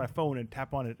can bring my phone and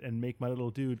tap on it and make my little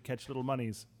dude catch little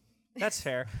monies. That's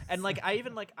fair. And like I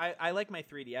even like I like my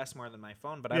 3DS more than my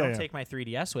phone, but I Yeah, don't yeah. take my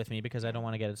 3DS with me because I don't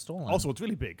want to get it stolen. Also, it's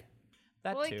really big.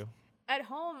 that Well, like, too. At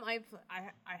home, I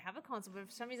have a console, but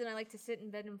for some reason I like to sit in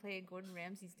bed and play Gordon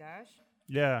Ramsay's Dash.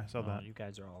 Yeah, I saw Oh, that. you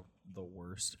guys are all the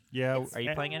worst. Yeah. It's Are you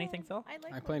and- playing anything, Phil? I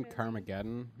like I played Gordon Ramsay.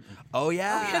 Carmageddon. Oh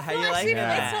yeah, how Phil you like actually makes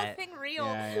that? something real.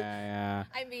 Yeah.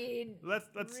 I mean,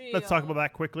 Let's talk about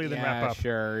that quickly, then Yeah, wrap up.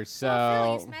 sure. so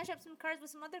Phil, you So smash up some cards with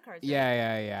some other cards.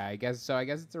 yeah. I guess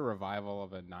it's a revival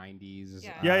of a '90s.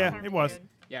 Yeah, Yeah, Carmageddon. it was.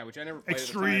 Yeah, which I never played at the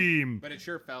Extreme. time, but it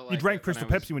sure felt like You drank it when Crystal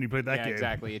I was- Pepsi when you played that yeah, game.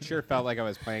 exactly. It sure felt like I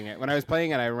was playing it. When I was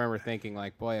playing it, I remember thinking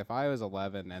like, boy, if I was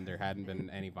 11 and there hadn't been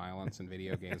any violence in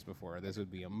video games before, this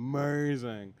would be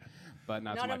amazing. But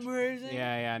not so Not much. amazing.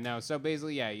 Yeah, no. So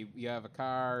basically, yeah, you have a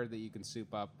car that you can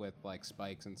soup up with like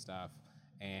spikes and stuff,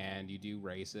 and you do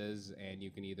races, and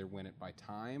you can either win it by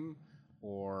time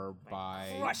or by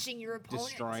crushing your opponent.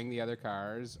 destroying the other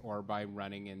cars, or by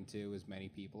running into as many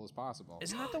people as possible.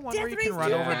 Isn't that the one Death where you Race can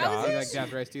run over 2000? dogs? like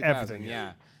Death Race 2000. Everything.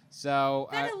 Yeah. So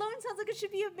That alone sounds like it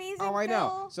should be amazing. oh, I know.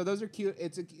 Phil. So those are cute.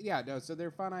 So they're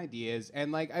fun ideas.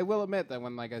 And like, I will admit that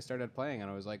when like I started playing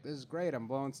and I was like, this is great. I'm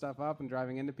blowing stuff up and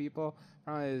driving into people.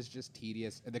 Probably is just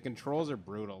tedious. The controls are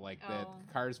brutal. Like the Oh.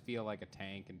 cars feel like a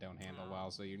tank and don't handle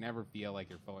well. So you never feel like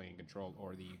you're fully in control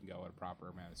or that you can go at a proper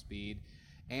amount of speed.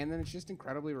 And then it's just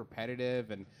incredibly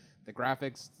repetitive and the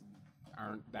graphics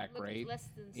aren't that Look great. less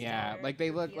than Yeah, stellar like they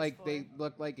for look like PS4. they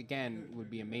look like again would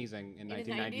be amazing in the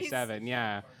 1997.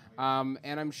 Yeah.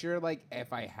 And I'm sure like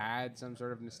if I had some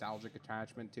sort of nostalgic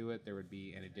attachment to it, there would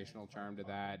be an additional charm to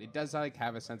that. It does like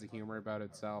have a sense of humor about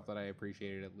itself that I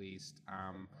appreciated at least.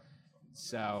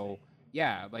 So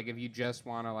yeah, like if you just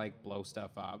want to like blow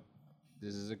stuff up,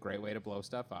 this is a great way to blow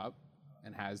stuff up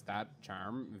and has that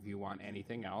charm. If you want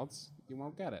anything else, you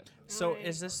won't get it. So Alright.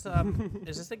 is this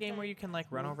the game where you can like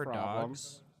run No over problem.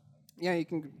 dogs? Yeah, you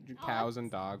can do cows and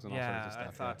dogs and all Yeah, sorts of I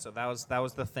stuff. thought so. That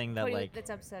was the thing that Cody, like. that's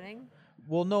upsetting.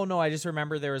 Well, no. I just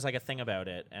remember there was like a thing about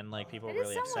it, and like people It were is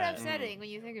really somewhat upset. upsetting when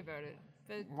you think about it.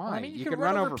 But Why? mean, you you can can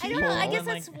run run over over I people. don't know. I and, guess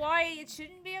like- that's why it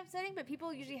shouldn't be upsetting. But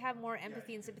people usually have more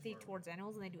empathy and sympathy towards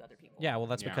animals than they do other people. Yeah, well,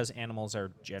 that's Yeah. because animals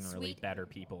are generally Sweet. better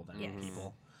people than Yes.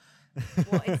 people.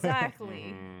 Well,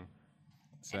 exactly.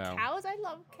 So And cows, I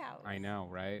love cows. I know,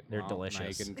 right? They're Now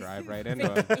delicious. you can drive right into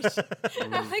them.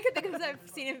 Vacation. I like the things I've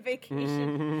seen in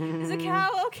Vacation. Is a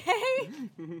cow okay?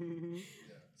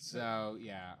 So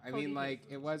yeah, I Cody mean, hates like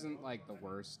it wasn't like the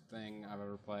worst thing I've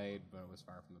ever played, but it was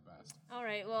far from the best. All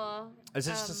right. Well. Is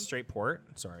this just a straight port?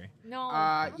 Sorry. No.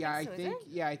 I don't Yeah, I so, is think it?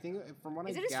 yeah, I think from what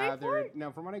Is I it a straight gathered, port?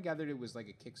 no, from what I gathered, it was like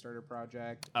a Kickstarter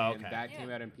project, Oh, and okay. that came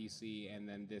Yeah. out on PC, and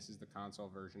then this is the console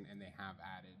version, and they have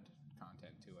added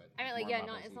content to it. I mean, like, more yeah, no,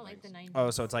 levels it's and not like the things. 90s.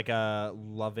 Oh, so it's like a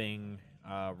loving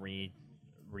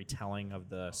retelling of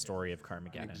the story of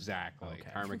Carmageddon. Exactly. Okay.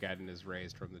 Carmageddon is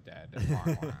raised from the dead at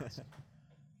long last.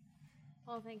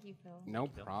 Well, thank you, Phil. No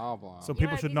problem. So You people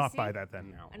wanna should be not see? buy that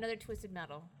then. no. Another Twisted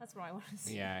Metal. That's what I want to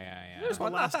see. Yeah. There's The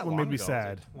one not last that one made long me ago, was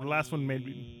sad. it The last one made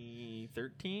me.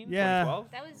 2013? Yeah.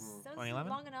 2012? That was 2011?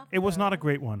 long enough. It was though. not a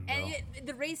great one. And Though.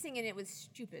 the racing in it was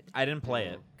stupid. I didn't play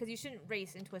it. Because you shouldn't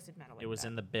race in Twisted Metal. Like It was that.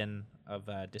 in the bin of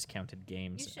discounted You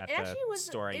games should, at it actually the was.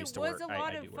 store I it used to was work. a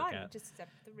lot I of do work fun, at. just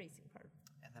except the racing part.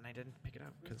 And then I didn't pick it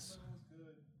up because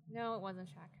No, it wasn't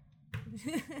Shaq.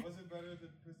 Was it better than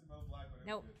Twisted Metal Black? When it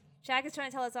Nope. was Shaq is trying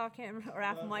to tell us off camera or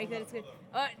off mic that it's good.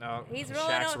 No, he's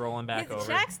rolling. Shaq's out- rolling back his-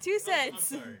 over. Shaq's 2 good? I'm cents.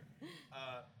 sorry.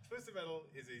 Twisted Metal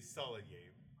is a solid game.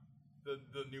 The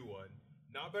new one.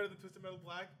 Not better than Twisted Metal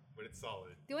Black, but it's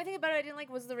solid. The only thing about it I didn't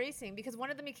like was the racing because one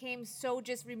of them became so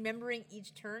just remembering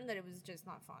each turn that it was just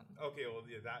not fun. Okay, well,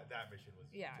 yeah, that mission was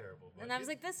Yeah. terrible. but And I was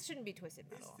it's- like, this shouldn't be Twisted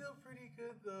it's Metal. still pretty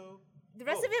good, though. The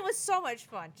rest Oh, of it was so much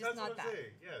fun, just That's not what I'm that.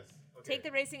 saying, yes. Okay. Take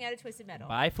the racing out of Twisted Metal.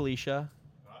 Bye, Felicia.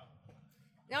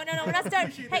 No, we're not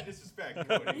starting. Appreciate Hey, that disrespect,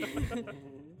 Cody.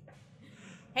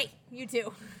 hey, you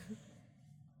two.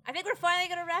 I think we're finally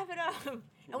gonna wrap it up, and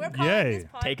we're calling Yay. this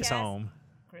podcast Take us home.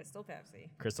 Crystal Pepsi.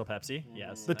 Crystal Pepsi?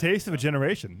 Yes. The taste of a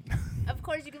generation. Of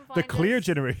course, you can find The clear us.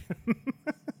 generation.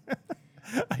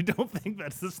 I don't think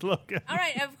that's the slogan. All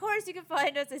right, of course, you can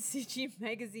find us at CG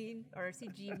Magazine or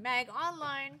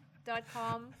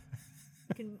CGMagOnline.com.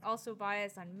 You can also buy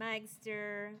us on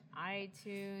Magster,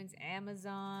 iTunes,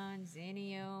 Amazon,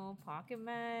 Zinio, Pocket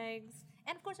Mags,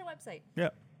 and of course our website. Yeah.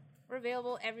 We're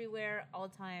available everywhere, all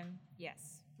the time.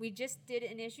 Yes. We just did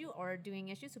an issue or are doing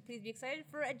issues, so please be excited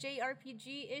for a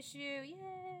JRPG issue.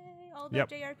 Yay! All about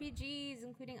Yep. JRPGs,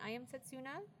 including I Am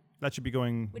Setsuna. That should be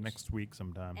going Which- next week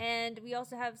sometime. And we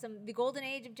also have the golden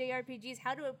age of JRPGs,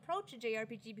 how to approach a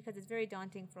JRPG because it's very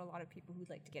daunting for a lot of people who'd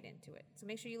like to get into it. So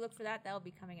make sure you look for that. That'll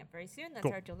be coming up very soon. That's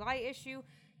Cool. our July issue.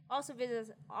 Also visit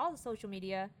us all the social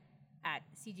media at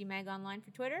CG Mag Online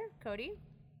for Twitter. Cody,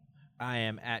 I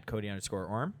am at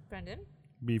Cody_Orm. Brendan,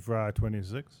 Beef Fry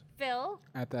 26. Phil,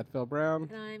 At that Phil Brown.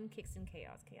 and I'm Kixen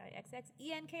Chaos,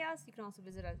 KIXXEN Chaos. You can also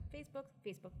visit us on Facebook,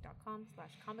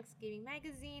 facebook.com/Comics Gaming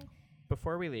Magazine.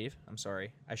 Before we leave, I'm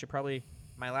sorry. I should probably.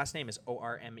 My last name is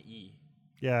ORME.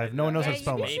 Yeah, no one knows how Yeah, to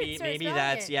spell you it. should Maybe start maybe spelling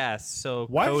that's it. yes. So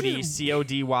Why don't Cody you-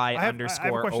 CODY I have a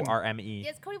underscore question. ORME.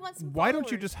 Yes, Cody wants some Why don't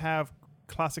you followers. just have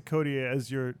Classic Cody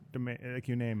as your like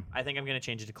your name? I think I'm gonna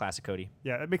change it to Classic Cody.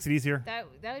 Yeah, that makes it easier. That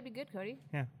would be good, Cody.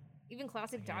 Yeah. Even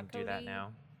classic I'm dot gonna Cody. do that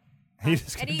now. You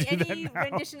just gonna Any do that any now.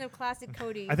 rendition of classic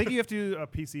Cody. I think you have to do a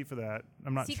PC for that.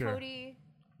 I'm not C sure. Cody,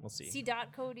 We'll see. C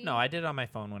dot Cody. No, I did it on my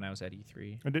phone when I was at E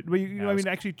E3. Well, Yeah, I I was-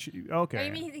 mean, actually, okay. Oh,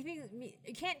 you mean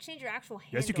you can't change your actual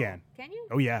handle? Yes, you can. Can you?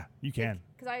 Oh yeah, you can.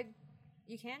 Because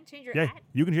you can change your Yeah, at.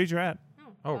 you can change your ad.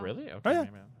 Oh, Oh, Oh. really? Okay. Oh, yeah.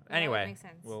 maybe not. That Anyway, would make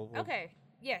sense. we'll Okay.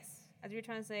 Yes. As we were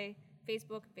trying to say,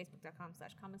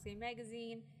 facebook.com/Comics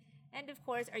Magazine. And of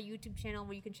course, our YouTube channel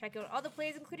where you can check out all the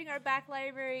plays, including our back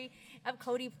library of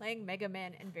Cody playing Mega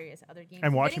Man and various other games.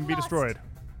 And watch getting him be lost. destroyed.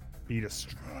 Be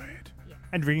destroyed. Yeah.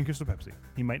 And drinking Crystal Pepsi.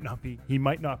 He might not be. He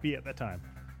might not be at that time,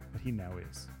 but he now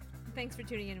is. Thanks for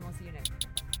tuning in, and we'll see you next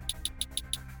time.